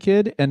when I was a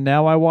kid, and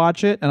now I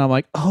watch it, and I'm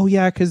like, oh,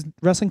 yeah, because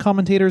wrestling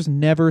commentators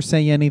never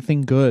say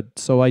anything good,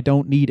 so I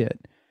don't need it.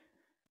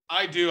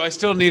 I do. I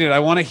still need it. I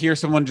want to hear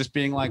someone just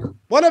being like,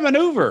 what a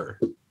maneuver.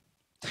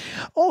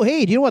 Oh,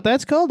 hey, do you know what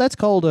that's called? That's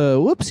called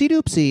whoopsie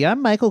doopsie.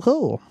 I'm Michael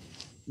Cole.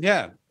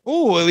 Yeah.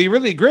 Oh, well, he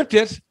really gripped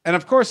it. And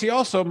of course, he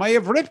also may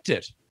have ripped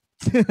it.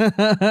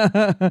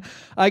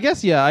 I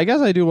guess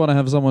I do want to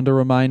have someone to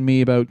remind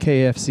me about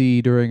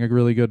KFC during a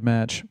really good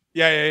match.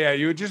 Yeah.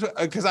 You would just,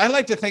 because I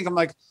like to think, I'm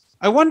like,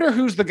 I wonder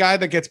who's the guy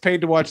that gets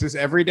paid to watch this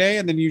every day.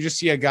 And then you just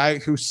see a guy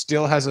who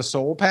still has a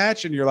soul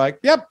patch and you're like,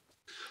 yep.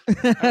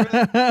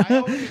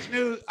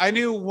 I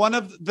knew one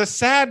of the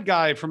sad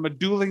guy from a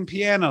Dueling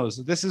Pianos.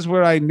 This is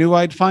where I knew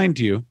I'd find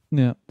you.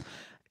 Yeah.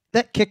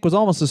 That kick was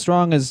almost as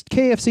strong as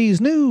KFC's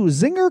new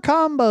Zinger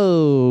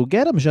combo.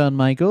 Get him, Shawn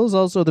Michaels.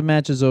 Also, the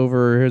match is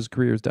over. His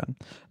career's done.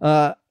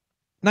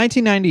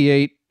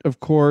 1998, of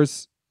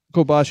course,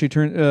 Kobashi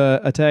turned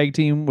a tag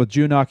team with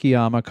Jun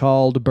Akiyama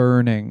called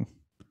Burning,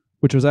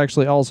 which was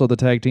actually also the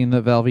tag team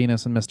that Val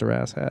Venus and Mr.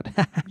 Ass had.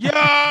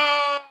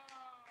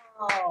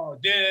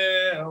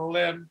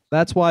 Dylan.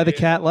 That's why the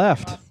cat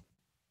left.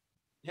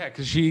 Yeah,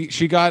 because she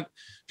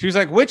was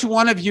like, which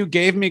one of you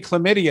gave me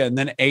chlamydia? And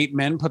then 8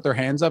 men put their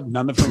hands up.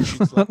 None of them.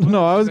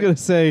 No, I was going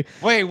to say,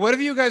 wait, what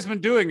have you guys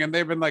been doing? And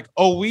they've been like,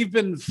 oh, we've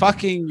been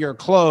fucking your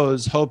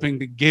clothes, hoping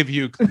to give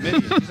you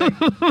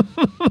chlamydia.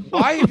 Like,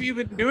 why have you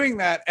been doing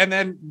that? And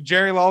then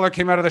Jerry Lawler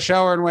came out of the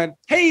shower and went,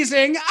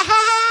 hazing.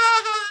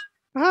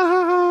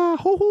 Then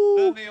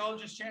they all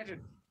just chanted,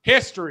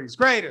 history's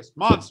greatest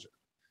monster.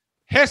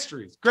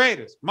 History's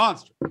greatest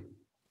monster.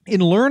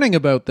 In learning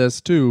about this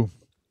too,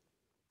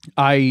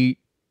 I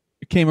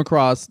came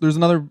across, there's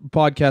another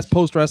podcast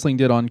Post Wrestling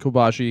did on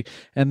Kobashi,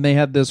 and they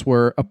had this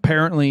where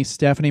apparently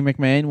Stephanie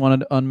McMahon wanted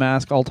to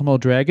unmask Ultimo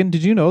Dragon.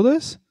 Did you know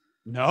this?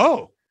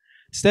 No.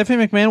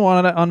 Stephanie McMahon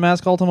wanted to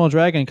unmask Ultimo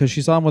Dragon because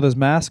she saw him with his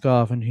mask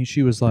off, and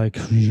she was like,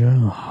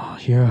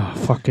 yeah,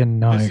 fucking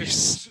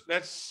nice.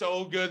 That's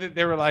so good that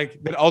they were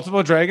like, that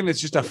Ultimo Dragon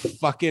is just a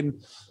fucking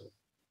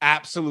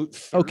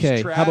absolute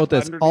okay, how about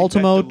this?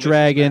 Ultimo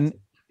Dragon mask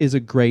is a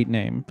great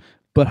name.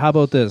 But how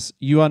about this?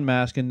 You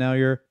unmask and now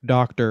you're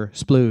Dr.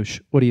 Sploosh.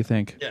 What do you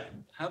think? Yeah.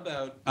 How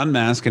about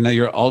unmask and now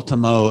you're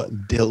Ultimo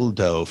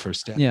Dildo for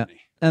Stephanie? Yeah.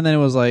 And then it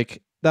was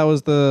like that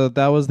was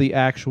the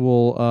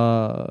actual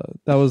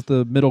that was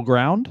the middle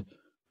ground.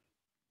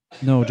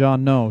 No,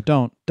 John, no,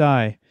 don't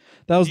die.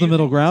 That was the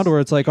middle ground where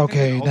it's like,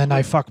 okay, then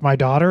I fuck my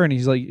daughter, and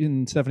he's like,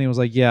 and Stephanie was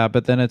like, yeah,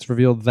 but then it's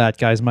revealed that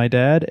guy's my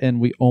dad, and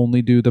we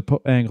only do the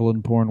angle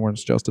in porn where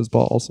it's just his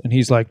balls, and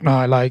he's like, no,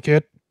 I like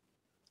it.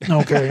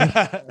 Okay,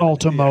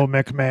 Ultimo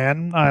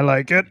McMahon, I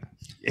like it.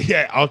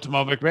 Yeah,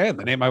 Ultimo McMahon,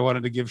 the name I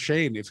wanted to give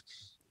Shane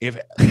if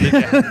they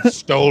had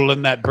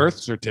stolen that birth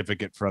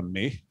certificate from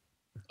me.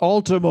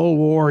 Ultimo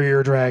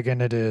Warrior Dragon,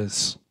 it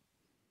is.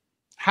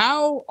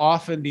 How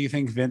often do you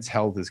think Vince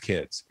held his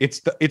kids?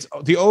 It's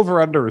the over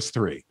under is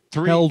 3.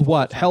 Held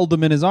what? Held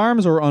them in his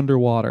arms or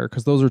underwater?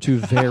 Because those are two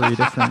very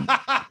different.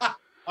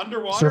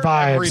 Underwater.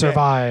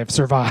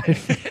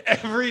 Survive.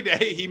 Every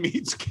day he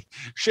meets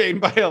Shane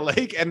by a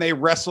lake and they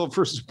wrestle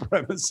for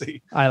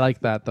supremacy. I like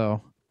that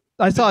though.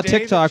 I saw a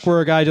TikTok where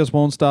a guy just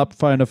won't stop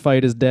trying to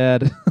fight his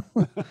dad.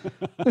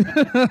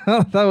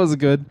 That was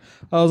good.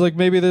 I was like,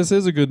 maybe this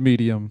is a good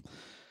medium.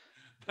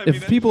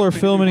 If people are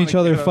filming each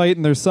other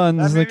fighting their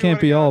sons, they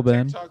can't be all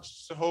bad.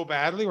 So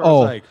badly, where I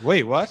was like,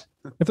 wait, what?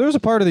 If there's a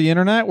part of the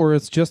internet where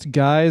it's just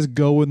guys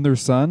going their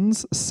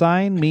sons,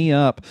 sign me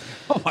up.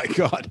 Oh my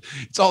god,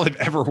 it's all I've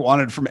ever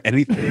wanted from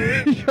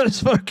anything.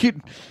 Just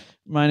fucking.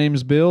 My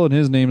name's Bill and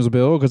his name's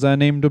Bill because I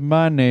named him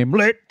my name.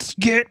 Let's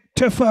get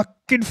to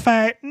fucking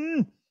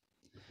fighting.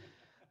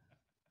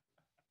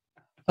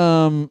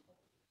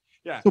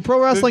 Yeah. So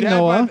Pro Wrestling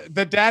Noah.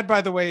 The dad,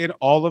 by the way, in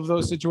all of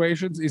those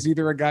situations is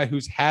either a guy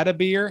who's had a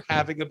beer,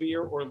 having a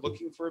beer, or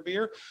looking for a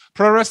beer.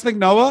 Pro Wrestling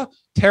Noah,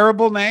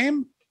 terrible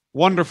name,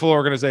 wonderful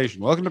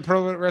organization. Welcome to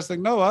Pro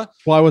Wrestling Noah.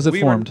 Why was it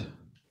formed?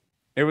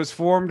 It was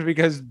formed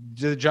because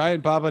the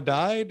Giant Baba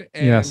died.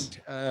 And,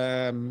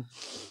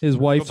 yes. His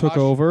wife took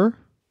over.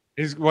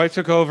 His wife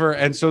took over,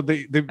 and so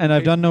and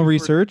I've done no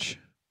research.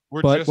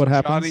 But what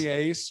happens? Johnny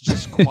Ace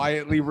just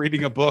quietly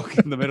reading a book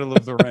in the middle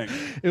of the ring.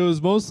 It was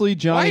mostly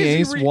Johnny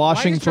Ace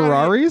washing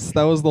Ferraris.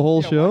 That was the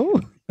whole show.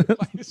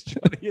 Why is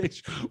Johnny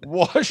Ace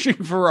washing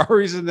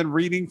Ferraris and then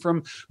reading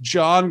from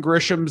John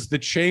Grisham's The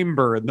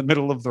Chamber in the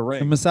middle of the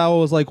ring? And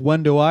Misawa was like,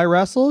 "When do I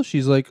wrestle?"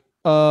 She's like,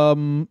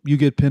 you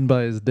get pinned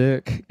by his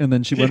dick." And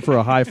then she went for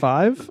a high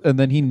five, and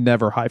then he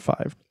never high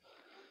fived.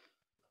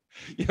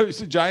 Yeah, it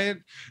was a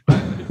Giant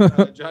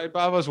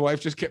Baba's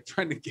wife just kept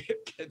trying to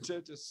get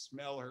Kenta to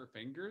smell her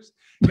fingers.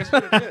 Guess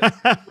what it is?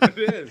 What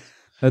it is.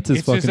 That's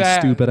his fucking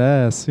stupid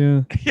ass.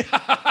 Yeah.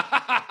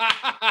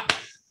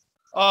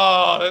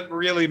 Oh, that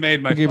really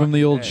made my. I gave him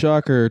the old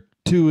shocker: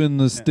 2 in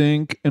the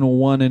stink and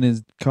 1 in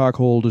his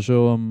cockhole to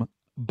show him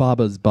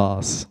Baba's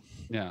boss.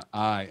 Yeah,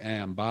 I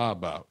am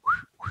Baba.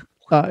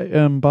 I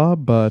am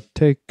Baba.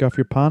 Take off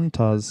your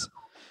pantas.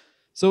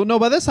 So no,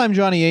 by this time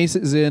Johnny Ace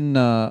is in.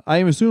 I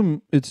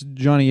assume it's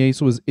Johnny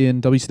Ace was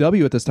in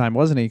WCW at this time,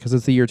 wasn't he? Because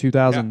it's the year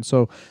 2000. Yeah.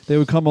 So they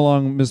would come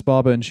along, Miss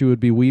Baba, and she would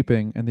be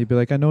weeping, and they'd be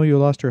like, "I know you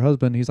lost your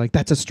husband." He's like,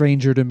 "That's a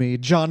stranger to me.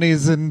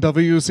 Johnny's in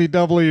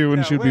WCW,"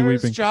 and she'd be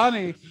weeping.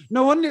 Johnny?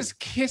 No one is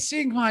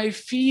kissing my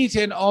feet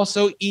and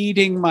also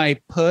eating my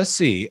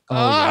pussy. Oh,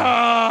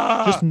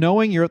 yeah. Just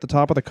knowing you're at the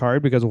top of the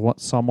card because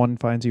someone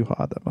finds you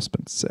hot, that must have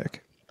been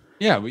sick.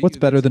 Yeah, what's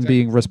better than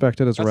being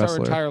respected as a wrestler?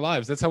 That's our entire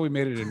lives. That's how we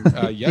made it in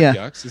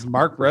Yucks. Is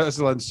Mark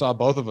Breslin saw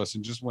both of us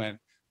and just went,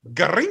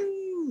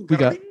 "Garing." We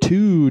got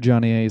 2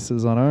 Johnny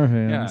Aces on our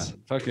hands. Yeah,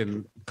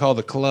 fucking call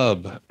the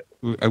club.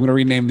 I'm gonna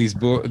rename these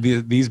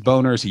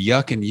boners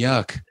Yuck and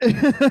Yuck.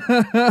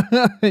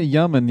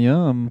 Yum and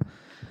yum.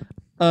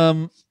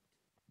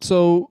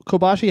 So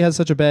Kobashi has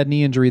such a bad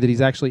knee injury that he's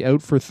actually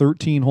out for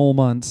 13 whole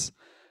months.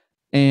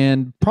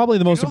 And probably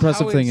the most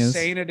impressive thing is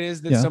insane it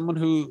is that someone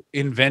who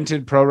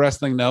invented Pro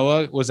Wrestling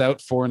Noah was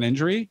out for an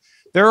injury.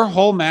 There are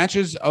whole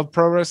matches of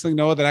Pro Wrestling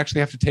Noah that actually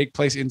have to take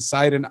place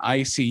inside an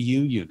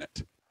ICU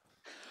unit.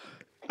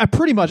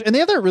 Pretty much. And they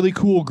have that really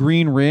cool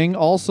green ring.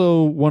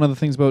 Also, one of the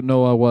things about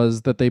Noah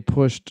was that they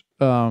pushed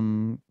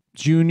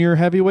junior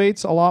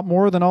heavyweights a lot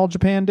more than All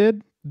Japan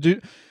did.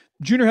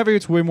 Junior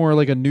heavyweights way more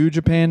like a New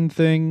Japan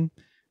thing.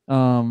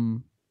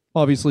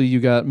 Obviously, you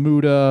got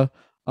Muda.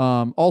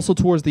 Also,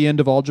 towards the end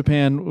of All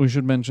Japan, we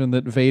should mention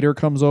that Vader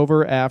comes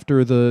over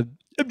after the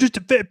 "I'm just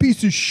a fat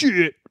piece of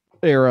shit"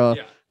 era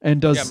and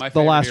does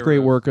the last great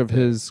work of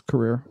his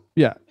career.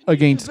 Yeah,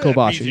 against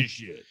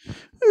Kobashi.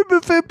 I'm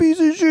a fat piece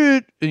of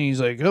shit. And he's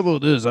like, "How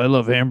about this? I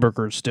love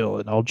hamburgers still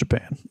in All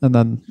Japan." And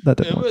then that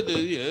didn't work.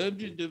 I'm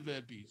just a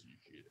fat piece of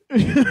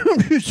shit.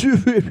 I'm just a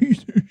fat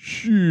piece of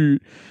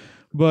shit.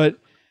 But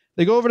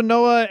they go over to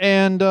Noah,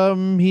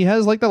 and he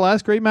has like the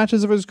last great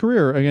matches of his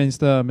career against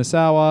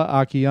Misawa,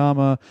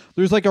 Akiyama.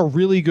 There's like a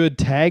really good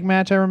tag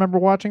match I remember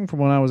watching from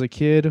when I was a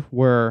kid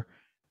where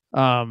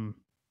Jun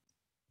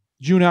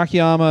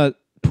Akiyama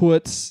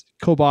puts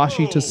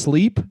Kobashi to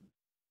sleep.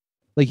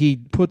 Like he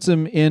puts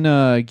him in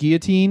a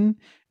guillotine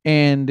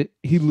and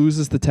he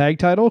loses the tag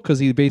title because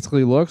he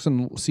basically looks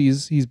and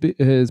sees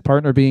his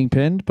partner being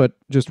pinned, but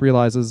just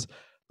realizes,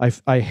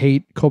 I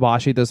hate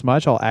Kobashi this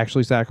much. I'll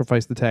actually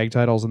sacrifice the tag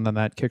titles, and then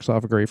that kicks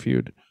off a great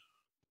feud.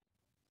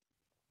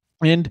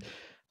 And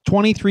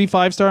 23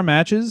 5-star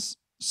matches,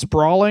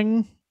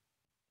 sprawling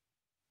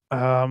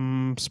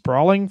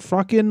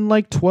fucking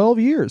like 12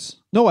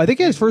 years. No, I think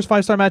he had his first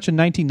 5-star match in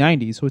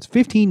 1990, so it's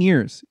 15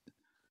 years.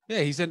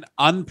 Yeah, he's an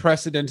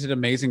unprecedented,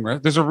 amazing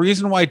wrestler. There's a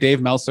reason why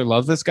Dave Meltzer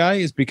loves this guy,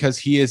 is because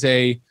he is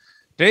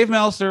Dave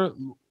Meltzer.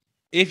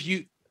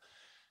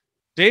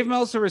 Dave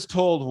Meltzer is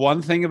told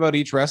one thing about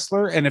each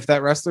wrestler, and if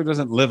that wrestler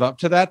doesn't live up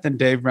to that, then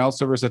Dave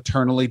Meltzer is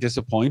eternally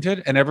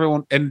disappointed.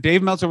 And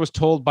Dave Meltzer was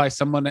told by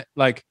someone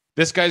like,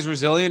 "This guy's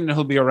resilient and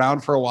he'll be around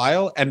for a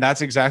while," and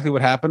that's exactly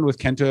what happened with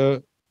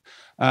Kenta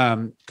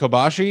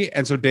Kobashi.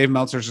 And so Dave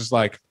Meltzer's just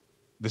like,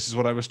 "This is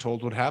what I was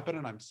told would happen,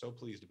 and I'm so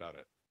pleased about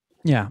it."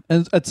 Yeah,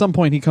 and at some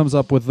point he comes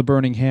up with the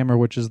Burning Hammer,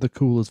 which is the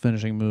coolest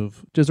finishing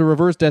move. Just a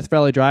reverse Death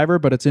Valley Driver,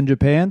 but it's in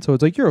Japan, so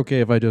it's like, you're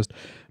okay if I just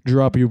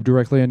drop you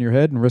directly on your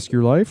head and risk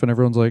your life, and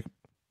everyone's like,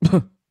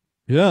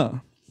 yeah.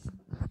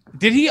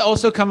 Did he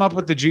also come up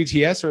with the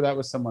GTS, or that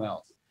was someone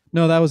else?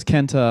 No, that was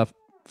Kenta,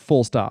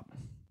 full stop.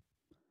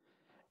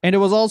 And it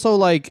was also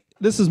like,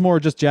 this is more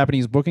just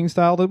Japanese booking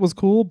style that was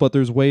cool, but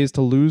there's ways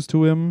to lose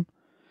to him,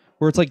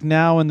 where it's like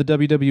now in the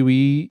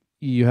WWE,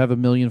 you have a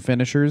million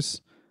finishers,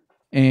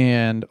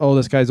 and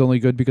this guy's only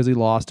good because he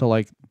lost to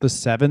like the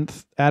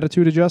 7th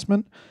attitude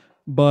adjustment.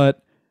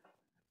 But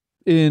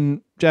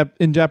in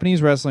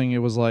Japanese wrestling, it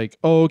was like,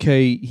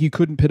 okay, he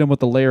couldn't pin him with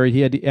the lariat. He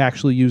had to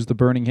actually use the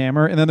Burning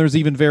Hammer. And then there's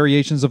even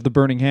variations of the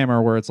Burning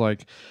Hammer where it's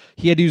like,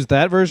 he had to use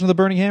that version of the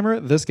Burning Hammer.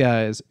 This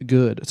guy's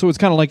good. So it's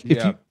kind of like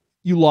if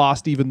you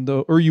lost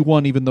or you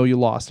won even though you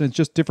lost. And it's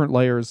just different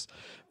layers.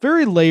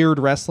 Very layered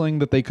wrestling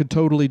that they could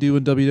totally do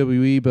in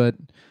WWE, but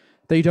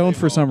they don't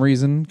for some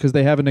reason, because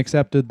they haven't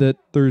accepted that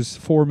there's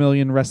 4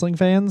 million wrestling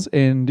fans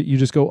and you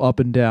just go up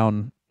and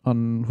down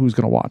on who's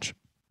going to watch.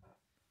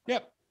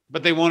 Yep.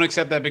 But they won't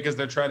accept that because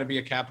they're trying to be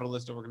a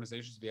capitalist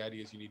organization. So the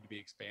idea is you need to be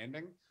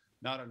expanding,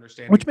 not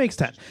understanding. Which makes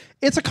sense.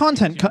 It's a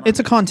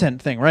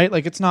content thing, right?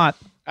 Like, it's not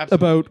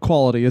about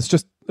quality. It's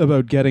just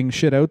about getting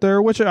shit out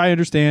there, which I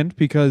understand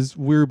because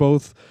we're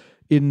both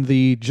in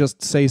the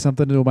just say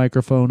something to a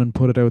microphone and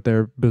put it out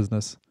there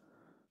business.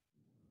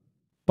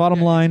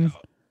 Bottom line,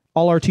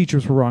 all our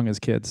teachers were wrong as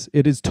kids.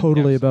 It is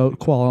totally about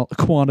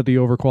quantity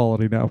over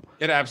quality now.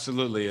 It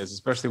absolutely is,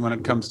 especially when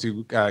it comes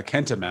to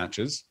Kenta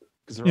matches,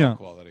 because they're all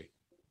quality.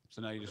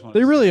 So now you just want.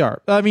 They really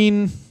are. I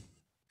mean,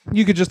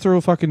 you could just throw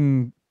a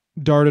fucking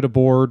dart at a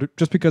board.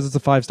 Just because it's a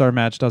 5-star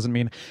match doesn't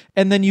mean.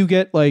 And then you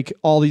get like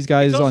all these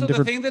guys on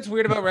different. The thing that's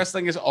weird about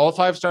wrestling is all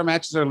 5-star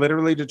matches are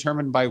literally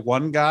determined by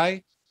one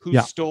guy who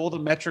stole the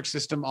metric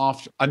system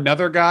off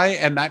another guy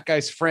and that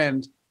guy's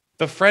friend.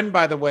 The friend,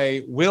 by the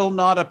way, will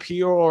not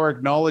appear or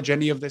acknowledge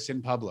any of this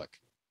in public.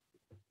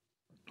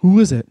 Who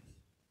is it?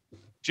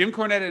 Jim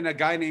Cornette and a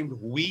guy named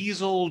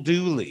Weasel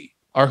Dooley.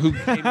 are who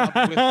came up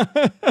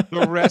with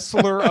the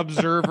Wrestler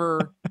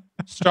Observer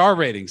star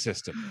rating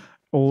system.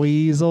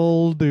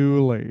 Weasel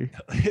Dooley.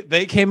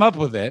 They came up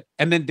with it,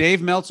 and then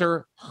Dave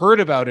Meltzer heard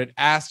about it,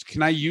 asked,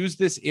 "Can I use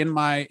this in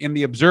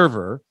the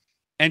Observer?"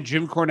 And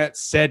Jim Cornette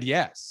said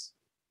yes.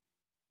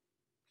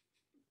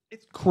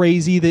 It's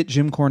crazy that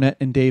Jim Cornette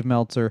and Dave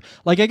Meltzer,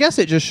 like, I guess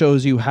it just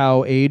shows you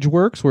how age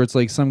works, where it's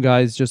like some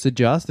guys just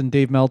adjust, and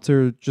Dave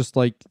Meltzer just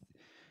like,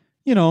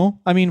 you know,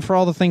 I mean, for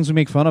all the things we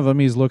make fun of him,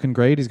 he's looking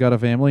great. He's got a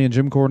family, and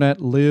Jim Cornette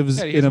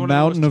lives in a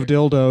mountain of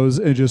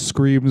dildos and just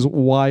screams,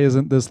 "Why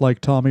isn't this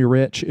like Tommy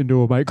Rich?"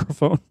 into a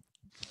microphone.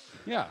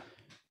 Yeah.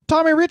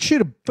 Tommy Rich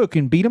should have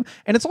fucking beat him.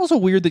 And it's also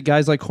weird that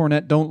guys like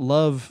Cornette don't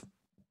love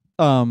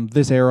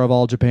this era of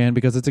All Japan,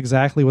 because it's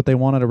exactly what they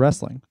want out of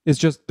wrestling. It's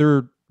just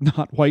they're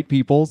not white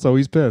people, so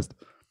he's pissed.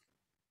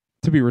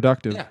 To be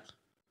reductive. Yeah.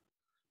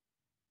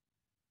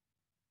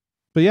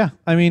 But yeah,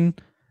 I mean,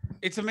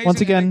 it's amazing. Once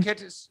again,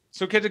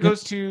 Kenta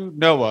goes to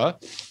Noah.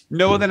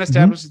 Noah then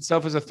established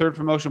itself as a third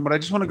promotion. What I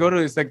just want to go to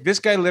is like, this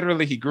guy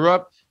literally, he grew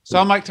up,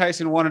 saw Mike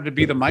Tyson, wanted to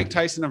be the Mike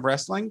Tyson of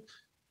wrestling,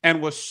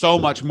 and was so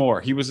much more.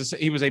 He was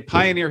a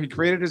pioneer. He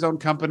created his own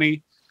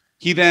company.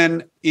 He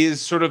then is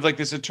sort of like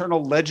this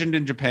eternal legend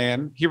in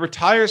Japan. He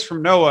retires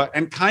from Noah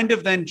and kind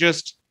of then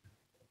just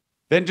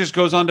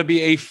goes on to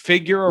be a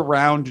figure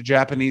around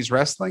Japanese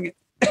wrestling.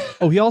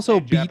 Oh, he also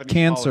beat Japanese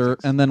cancer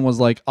politics. and then was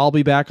like, "I'll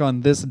be back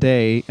on this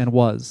day," and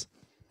was.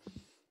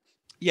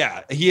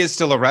 Yeah, he is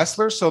still a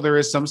wrestler, so there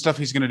is some stuff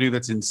he's going to do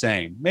that's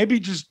insane. Maybe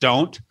just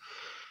don't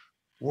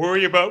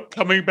worry about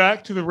coming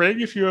back to the ring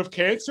if you have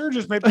cancer.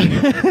 Just maybe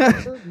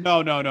cancer.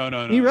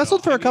 No. He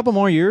wrestled for a couple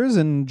more years,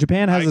 and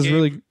Japan has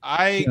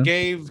I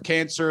gave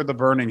cancer the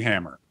burning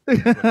hammer.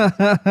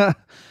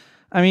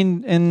 I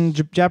mean,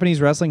 and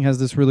Japanese wrestling has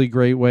this really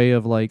great way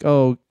of like,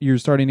 oh, you're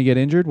starting to get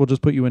injured, we'll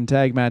just put you in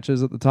tag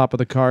matches at the top of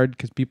the card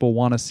because people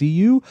want to see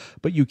you,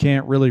 but you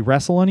can't really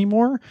wrestle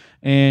anymore.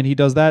 And he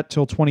does that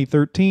till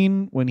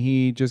 2013 when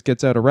he just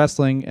gets out of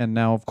wrestling. And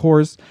now, of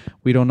course,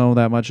 we don't know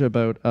that much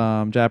about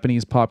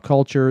Japanese pop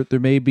culture. There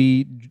may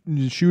be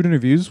shoot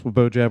interviews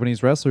about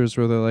Japanese wrestlers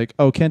where they're like,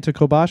 "Oh, Kenta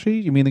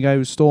Kobashi? You mean the guy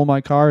who stole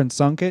my car and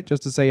sunk it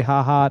just to say,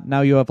 haha,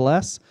 now you have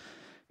less?"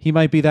 He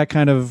might be that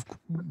kind of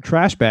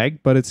trash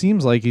bag, but it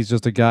seems like he's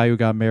just a guy who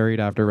got married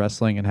after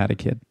wrestling and had a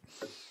kid.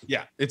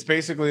 Yeah, it's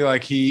basically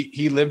like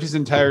he lived his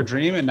entire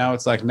dream, and now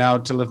it's like, now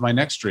to live my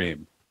next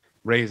dream,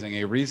 raising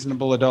a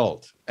reasonable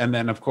adult. And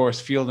then, of course,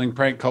 fielding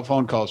prank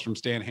phone calls from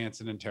Stan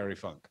Hansen and Terry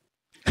Funk.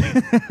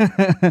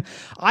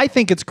 I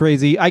think it's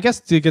crazy. I guess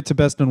to get to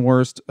best and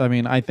worst, I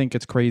mean, I think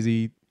it's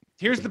crazy.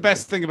 Here's the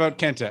best thing about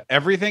Kenta.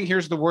 Everything.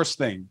 Here's the worst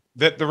thing.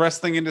 That the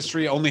wrestling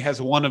industry only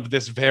has one of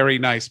this very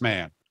nice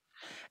man.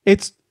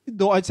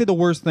 Though I'd say the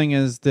worst thing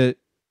is that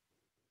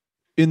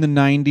in the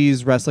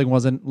 90s, wrestling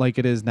wasn't like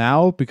it is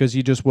now, because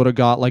you just would have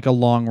got like a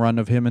long run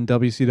of him in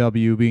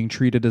WCW being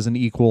treated as an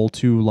equal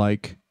to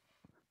like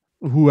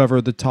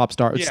whoever the top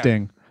star,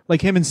 Sting.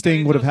 Like him and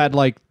Sting would have had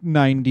like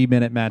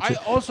 90-minute matches.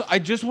 I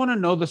just want to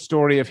know the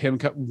story of him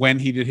when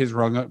he did his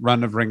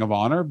run of Ring of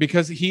Honor,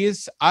 because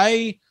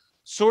I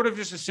sort of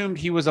just assumed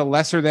he was a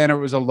lesser than, or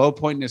it was a low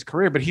point in his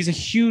career, but he's a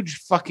huge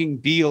fucking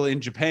deal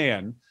in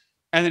Japan.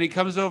 And then he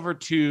comes over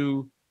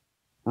to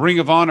Ring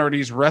of Honor and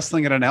he's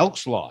wrestling at an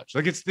Elks Lodge.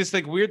 Like, it's this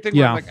like weird thing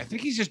where I'm like, I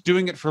think he's just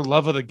doing it for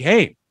love of the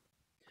game.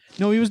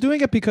 No, he was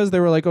doing it because they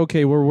were like,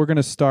 okay, we're going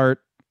to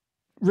start.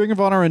 Ring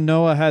of Honor and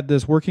Noah had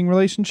this working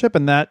relationship,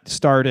 and that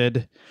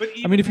started.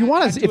 I mean, if you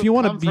want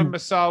to be from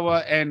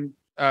Misawa and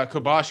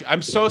Kobashi,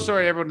 I'm so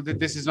sorry, everyone, that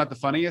this is not the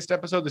funniest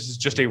episode. This is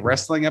just a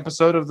wrestling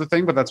episode of the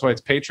thing, but that's why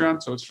it's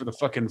Patreon, so it's for the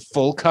fucking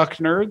full cuck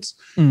nerds.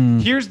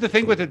 Here's the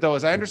thing with it, though,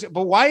 is I understand,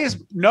 but why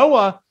is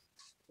Noah,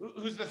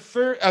 who's the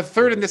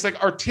third in this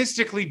like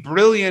artistically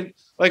brilliant,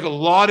 like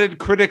lauded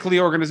critically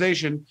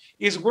organization,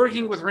 is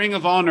working with Ring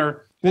of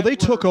Honor? Well, they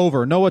took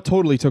over. Noah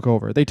totally took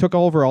over. They took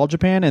over All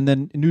Japan, and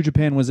then New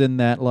Japan was in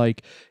that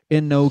like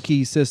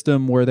Inoki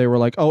system where they were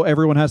like, oh,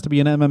 everyone has to be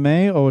in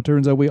MMA. Oh, it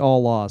turns out we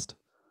all lost.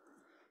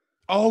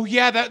 Oh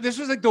yeah, this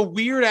was like the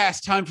weird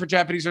ass time for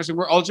Japanese wrestling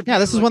where All Japan. Yeah,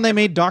 this is when they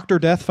made Dr.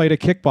 Death fight a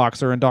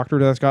kickboxer, and Dr.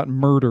 Death got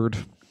murdered.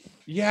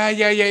 Yeah.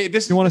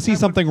 You want to see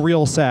something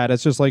real sad?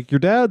 It's just like your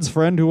dad's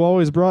friend who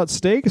always brought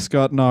steaks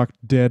got knocked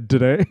dead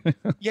today.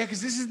 Yeah,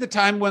 because this is the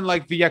time when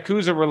like the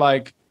Yakuza were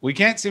like, we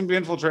can't seem to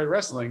infiltrate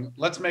wrestling.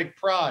 Let's make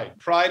Pride.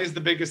 Pride is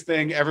the biggest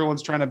thing.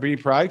 Everyone's trying to be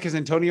Pride because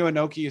Antonio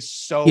Inoki is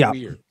so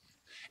weird.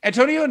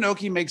 Antonio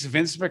Inoki makes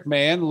Vince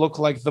McMahon look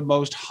like the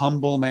most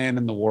humble man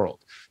in the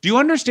world. Do you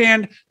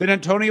understand that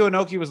Antonio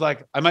Inoki was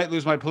like, I might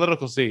lose my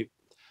political seat.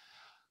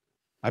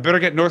 I better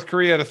get North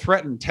Korea to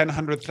threaten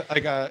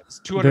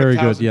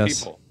 200,000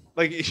 people.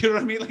 Like, you know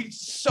what I mean? Like,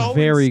 so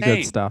very insane.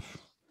 Good stuff.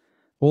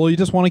 Well, you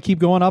just want to keep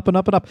going up and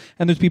up and up.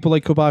 And there's people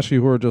like Kobashi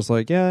who are just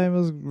like, yeah,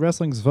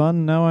 wrestling's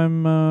fun. Now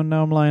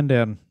I'm lying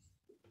down.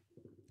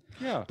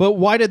 Yeah. But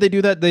why did they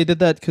do that? They did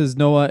that because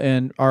Noah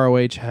and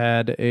ROH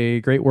had a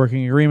great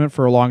working agreement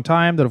for a long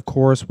time that, of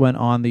course, went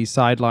on the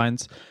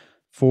sidelines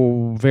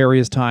for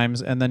various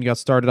times and then got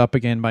started up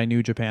again by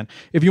New Japan.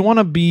 If you want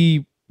to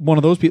be one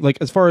of those people. Like,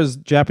 as far as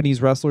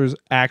Japanese wrestlers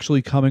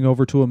actually coming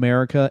over to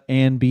America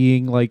and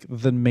being like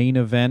the main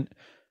event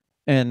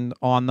and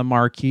on the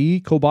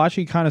marquee,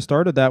 Kobashi kind of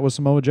started that with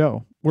Samoa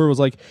Joe, where it was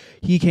like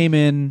he came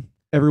in,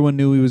 everyone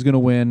knew he was going to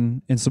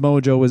win, and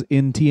Samoa Joe was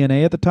in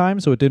TNA at the time,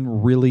 so it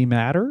didn't really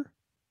matter.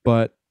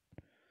 But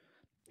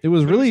it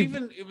was really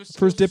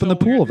first dip in the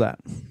pool of that.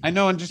 I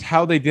know, and just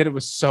how they did it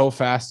was so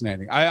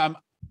fascinating. I'm.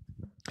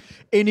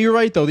 And you're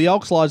right, though. The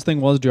Elks Lodge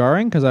thing was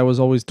jarring because I was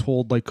always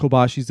told like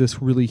Kobashi's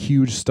this really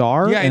huge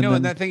star. Yeah, I know,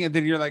 and that thing, and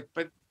then you're like,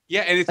 but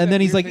yeah, and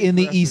then he's like in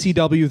the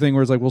ECW thing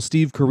where it's like, well,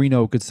 Steve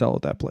Carino could sell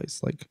at that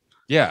place, like.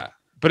 Yeah,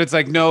 but it's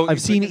like, no. I've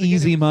seen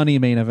Easy Money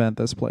main event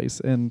this place,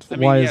 and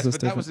why is this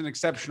different? That was an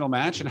exceptional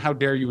match, and how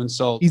dare you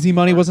insult? Easy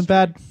Money wasn't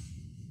bad.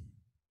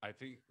 I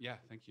think, yeah,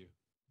 thank you.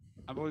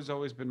 I've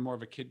always been more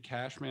of a Kid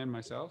Cash man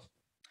myself.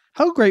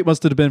 How great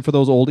must it have been for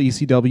those old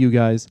ECW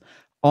guys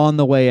on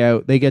the way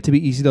out? They get to be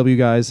ECW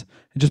guys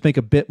and just make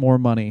a bit more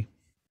money.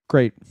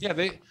 Great.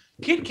 Yeah,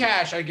 Kid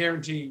Cash, I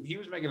guarantee he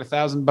was making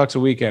 $1,000 a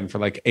weekend for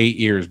like 8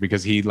 years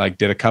because he like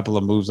did a couple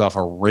of moves off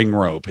a ring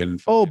rope.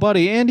 Oh,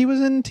 buddy, and he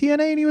was in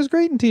TNA and he was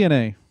great in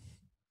TNA.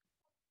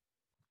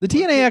 The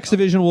TNA X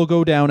division will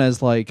go down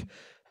as like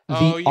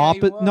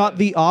not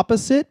the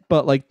opposite,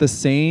 but like the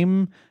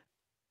same,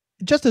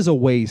 just as a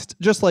waste.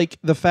 Just like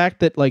the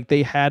fact that like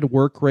they had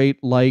work rate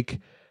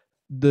like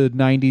the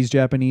 90s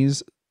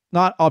Japanese,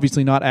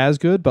 obviously not as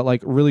good, but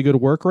like really good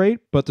work rate.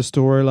 But the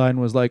storyline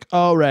was like,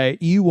 all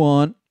right, you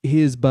want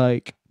his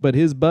bike, but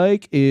his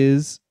bike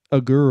is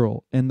a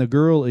girl, and the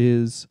girl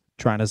is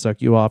trying to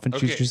suck you off and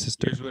she's your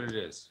sister. Here's what it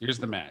is. Here's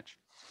the match.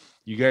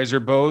 You guys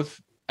are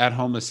both at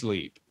home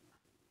asleep.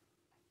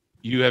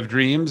 You have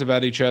dreams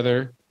about each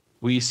other.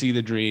 We see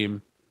the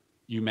dream.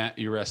 You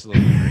wrestle.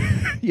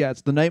 Yeah,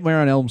 it's the Nightmare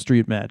on Elm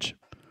Street match.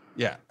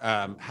 Yeah.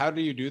 How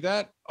do you do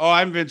that? Oh,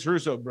 I'm Vince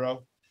Russo,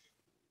 bro.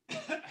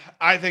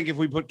 I think if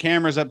we put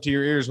cameras up to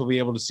your ears, we'll be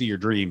able to see your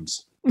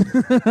dreams.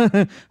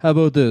 How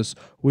about this?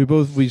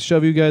 We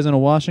shove you guys in a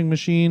washing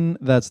machine.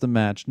 That's the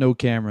match. No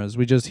cameras.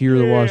 We just hear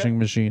the washing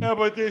machine. How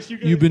about this?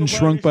 You've been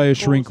shrunk by a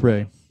shrink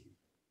ray.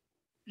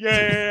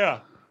 Yeah.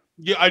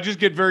 Yeah, I just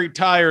get very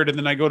tired and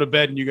then I go to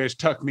bed and you guys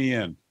tuck me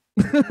in.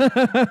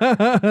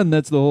 And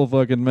that's the whole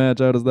fucking match.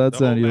 How does that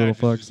sound, you little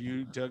fucks?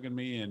 You tucking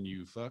me in,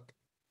 you fuck.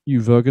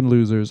 You fucking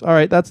losers. All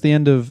right, that's the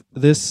end of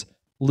this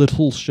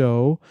little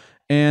show.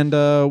 And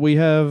we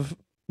have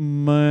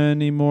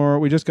many more.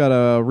 We just got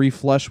a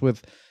reflush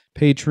with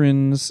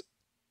patron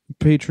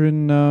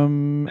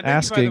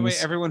askings. By the way,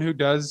 everyone who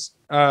does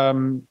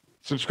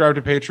subscribe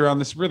to Patreon,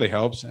 this really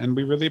helps, and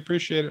we really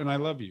appreciate it, and I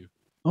love you.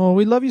 Oh,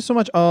 we love you so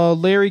much.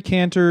 Larry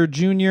Cantor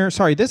Jr.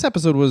 Sorry, this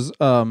episode was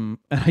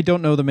I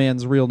don't know the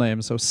man's real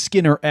name, so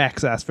Skinner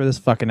X asked for this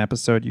fucking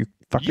episode, you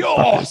fucking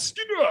fucker.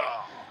 Skinner!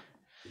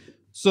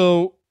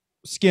 So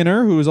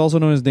Skinner, who is also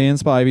known as Dan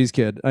Spivey's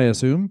kid, I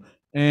assume,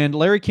 and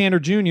Larry Cantor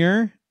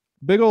Jr.,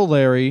 big old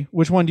Larry.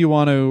 Which one do you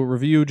want to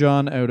review,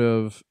 John, out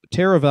of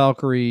Tara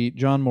Valkyrie,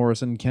 John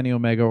Morrison, Kenny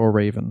Omega, or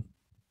Raven?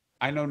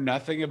 I know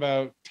nothing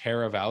about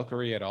Tara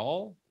Valkyrie at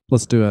all.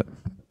 Let's do it.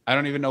 I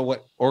don't even know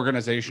what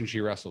organization she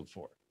wrestled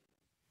for.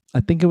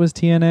 I think it was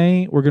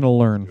TNA. We're going to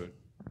learn.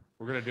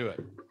 We're going to do it.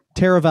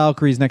 Tara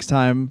Valkyrie's next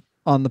time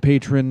on the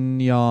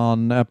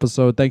Patreon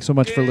episode. Thanks so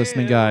much for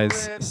listening, guys.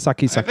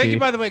 Sucky. Thank you,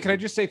 by the way. Can I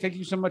just say thank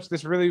you so much?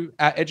 This really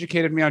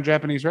educated me on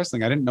Japanese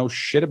wrestling. I didn't know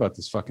shit about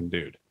this fucking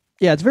dude.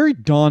 Yeah, it's very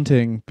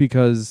daunting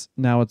because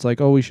now it's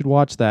like, oh, we should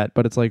watch that.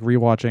 But it's like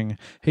rewatching,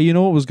 hey, you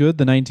know what was good?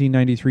 The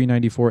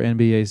 1993-94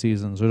 NBA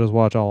season. So just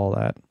watch all of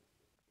that.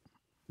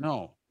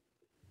 No.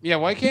 Yeah,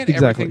 why can't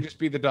everything just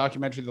be the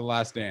documentary The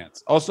Last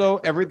Dance? Also,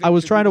 everything... I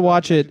was trying to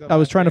watch it. I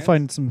was trying to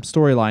find some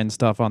storyline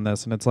stuff on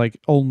this, and it's like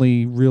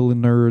only real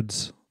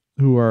nerds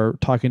who are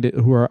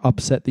who are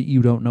upset that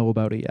you don't know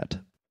about it yet.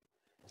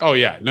 Oh,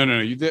 yeah.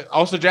 No.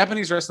 Also,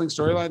 Japanese wrestling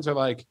storylines are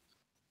like,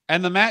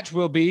 and the match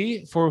will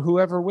be for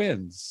whoever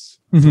wins.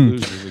 Mm-hmm. To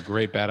lose is a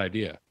great bad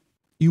idea.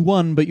 You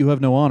won, but you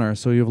have no honor,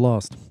 so you've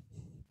lost.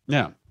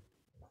 Yeah.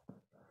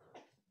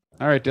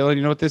 All right, Dylan,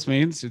 you know what this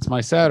means? It's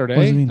my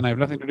Saturday, and I have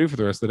nothing to do for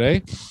the rest of the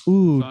day.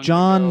 Ooh, so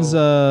John's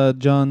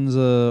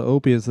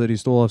opiates that he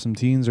stole off some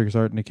teens are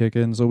starting to kick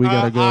in, so we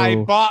gotta go. I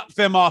bought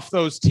them off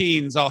those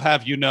teens, I'll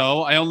have you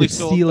know. I only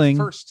sold them the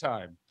first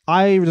time.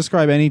 I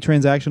describe any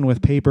transaction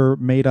with paper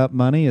made-up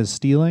money as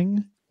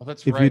stealing. Well,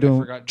 that's if right. you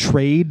don't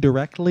trade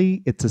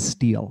directly, it's a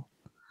steal.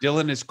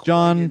 Dylan is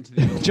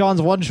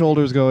John's one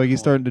shoulder's going. He's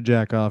starting to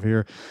jack off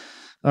here.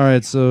 All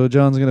right, so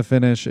John's going to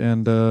finish,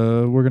 and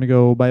we're going to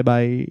go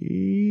bye-bye.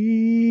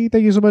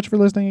 Thank you so much for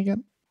listening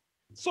again.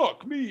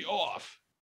 Suck me off.